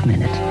Woodstock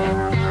Minute.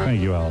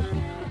 Thank you,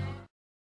 Allison.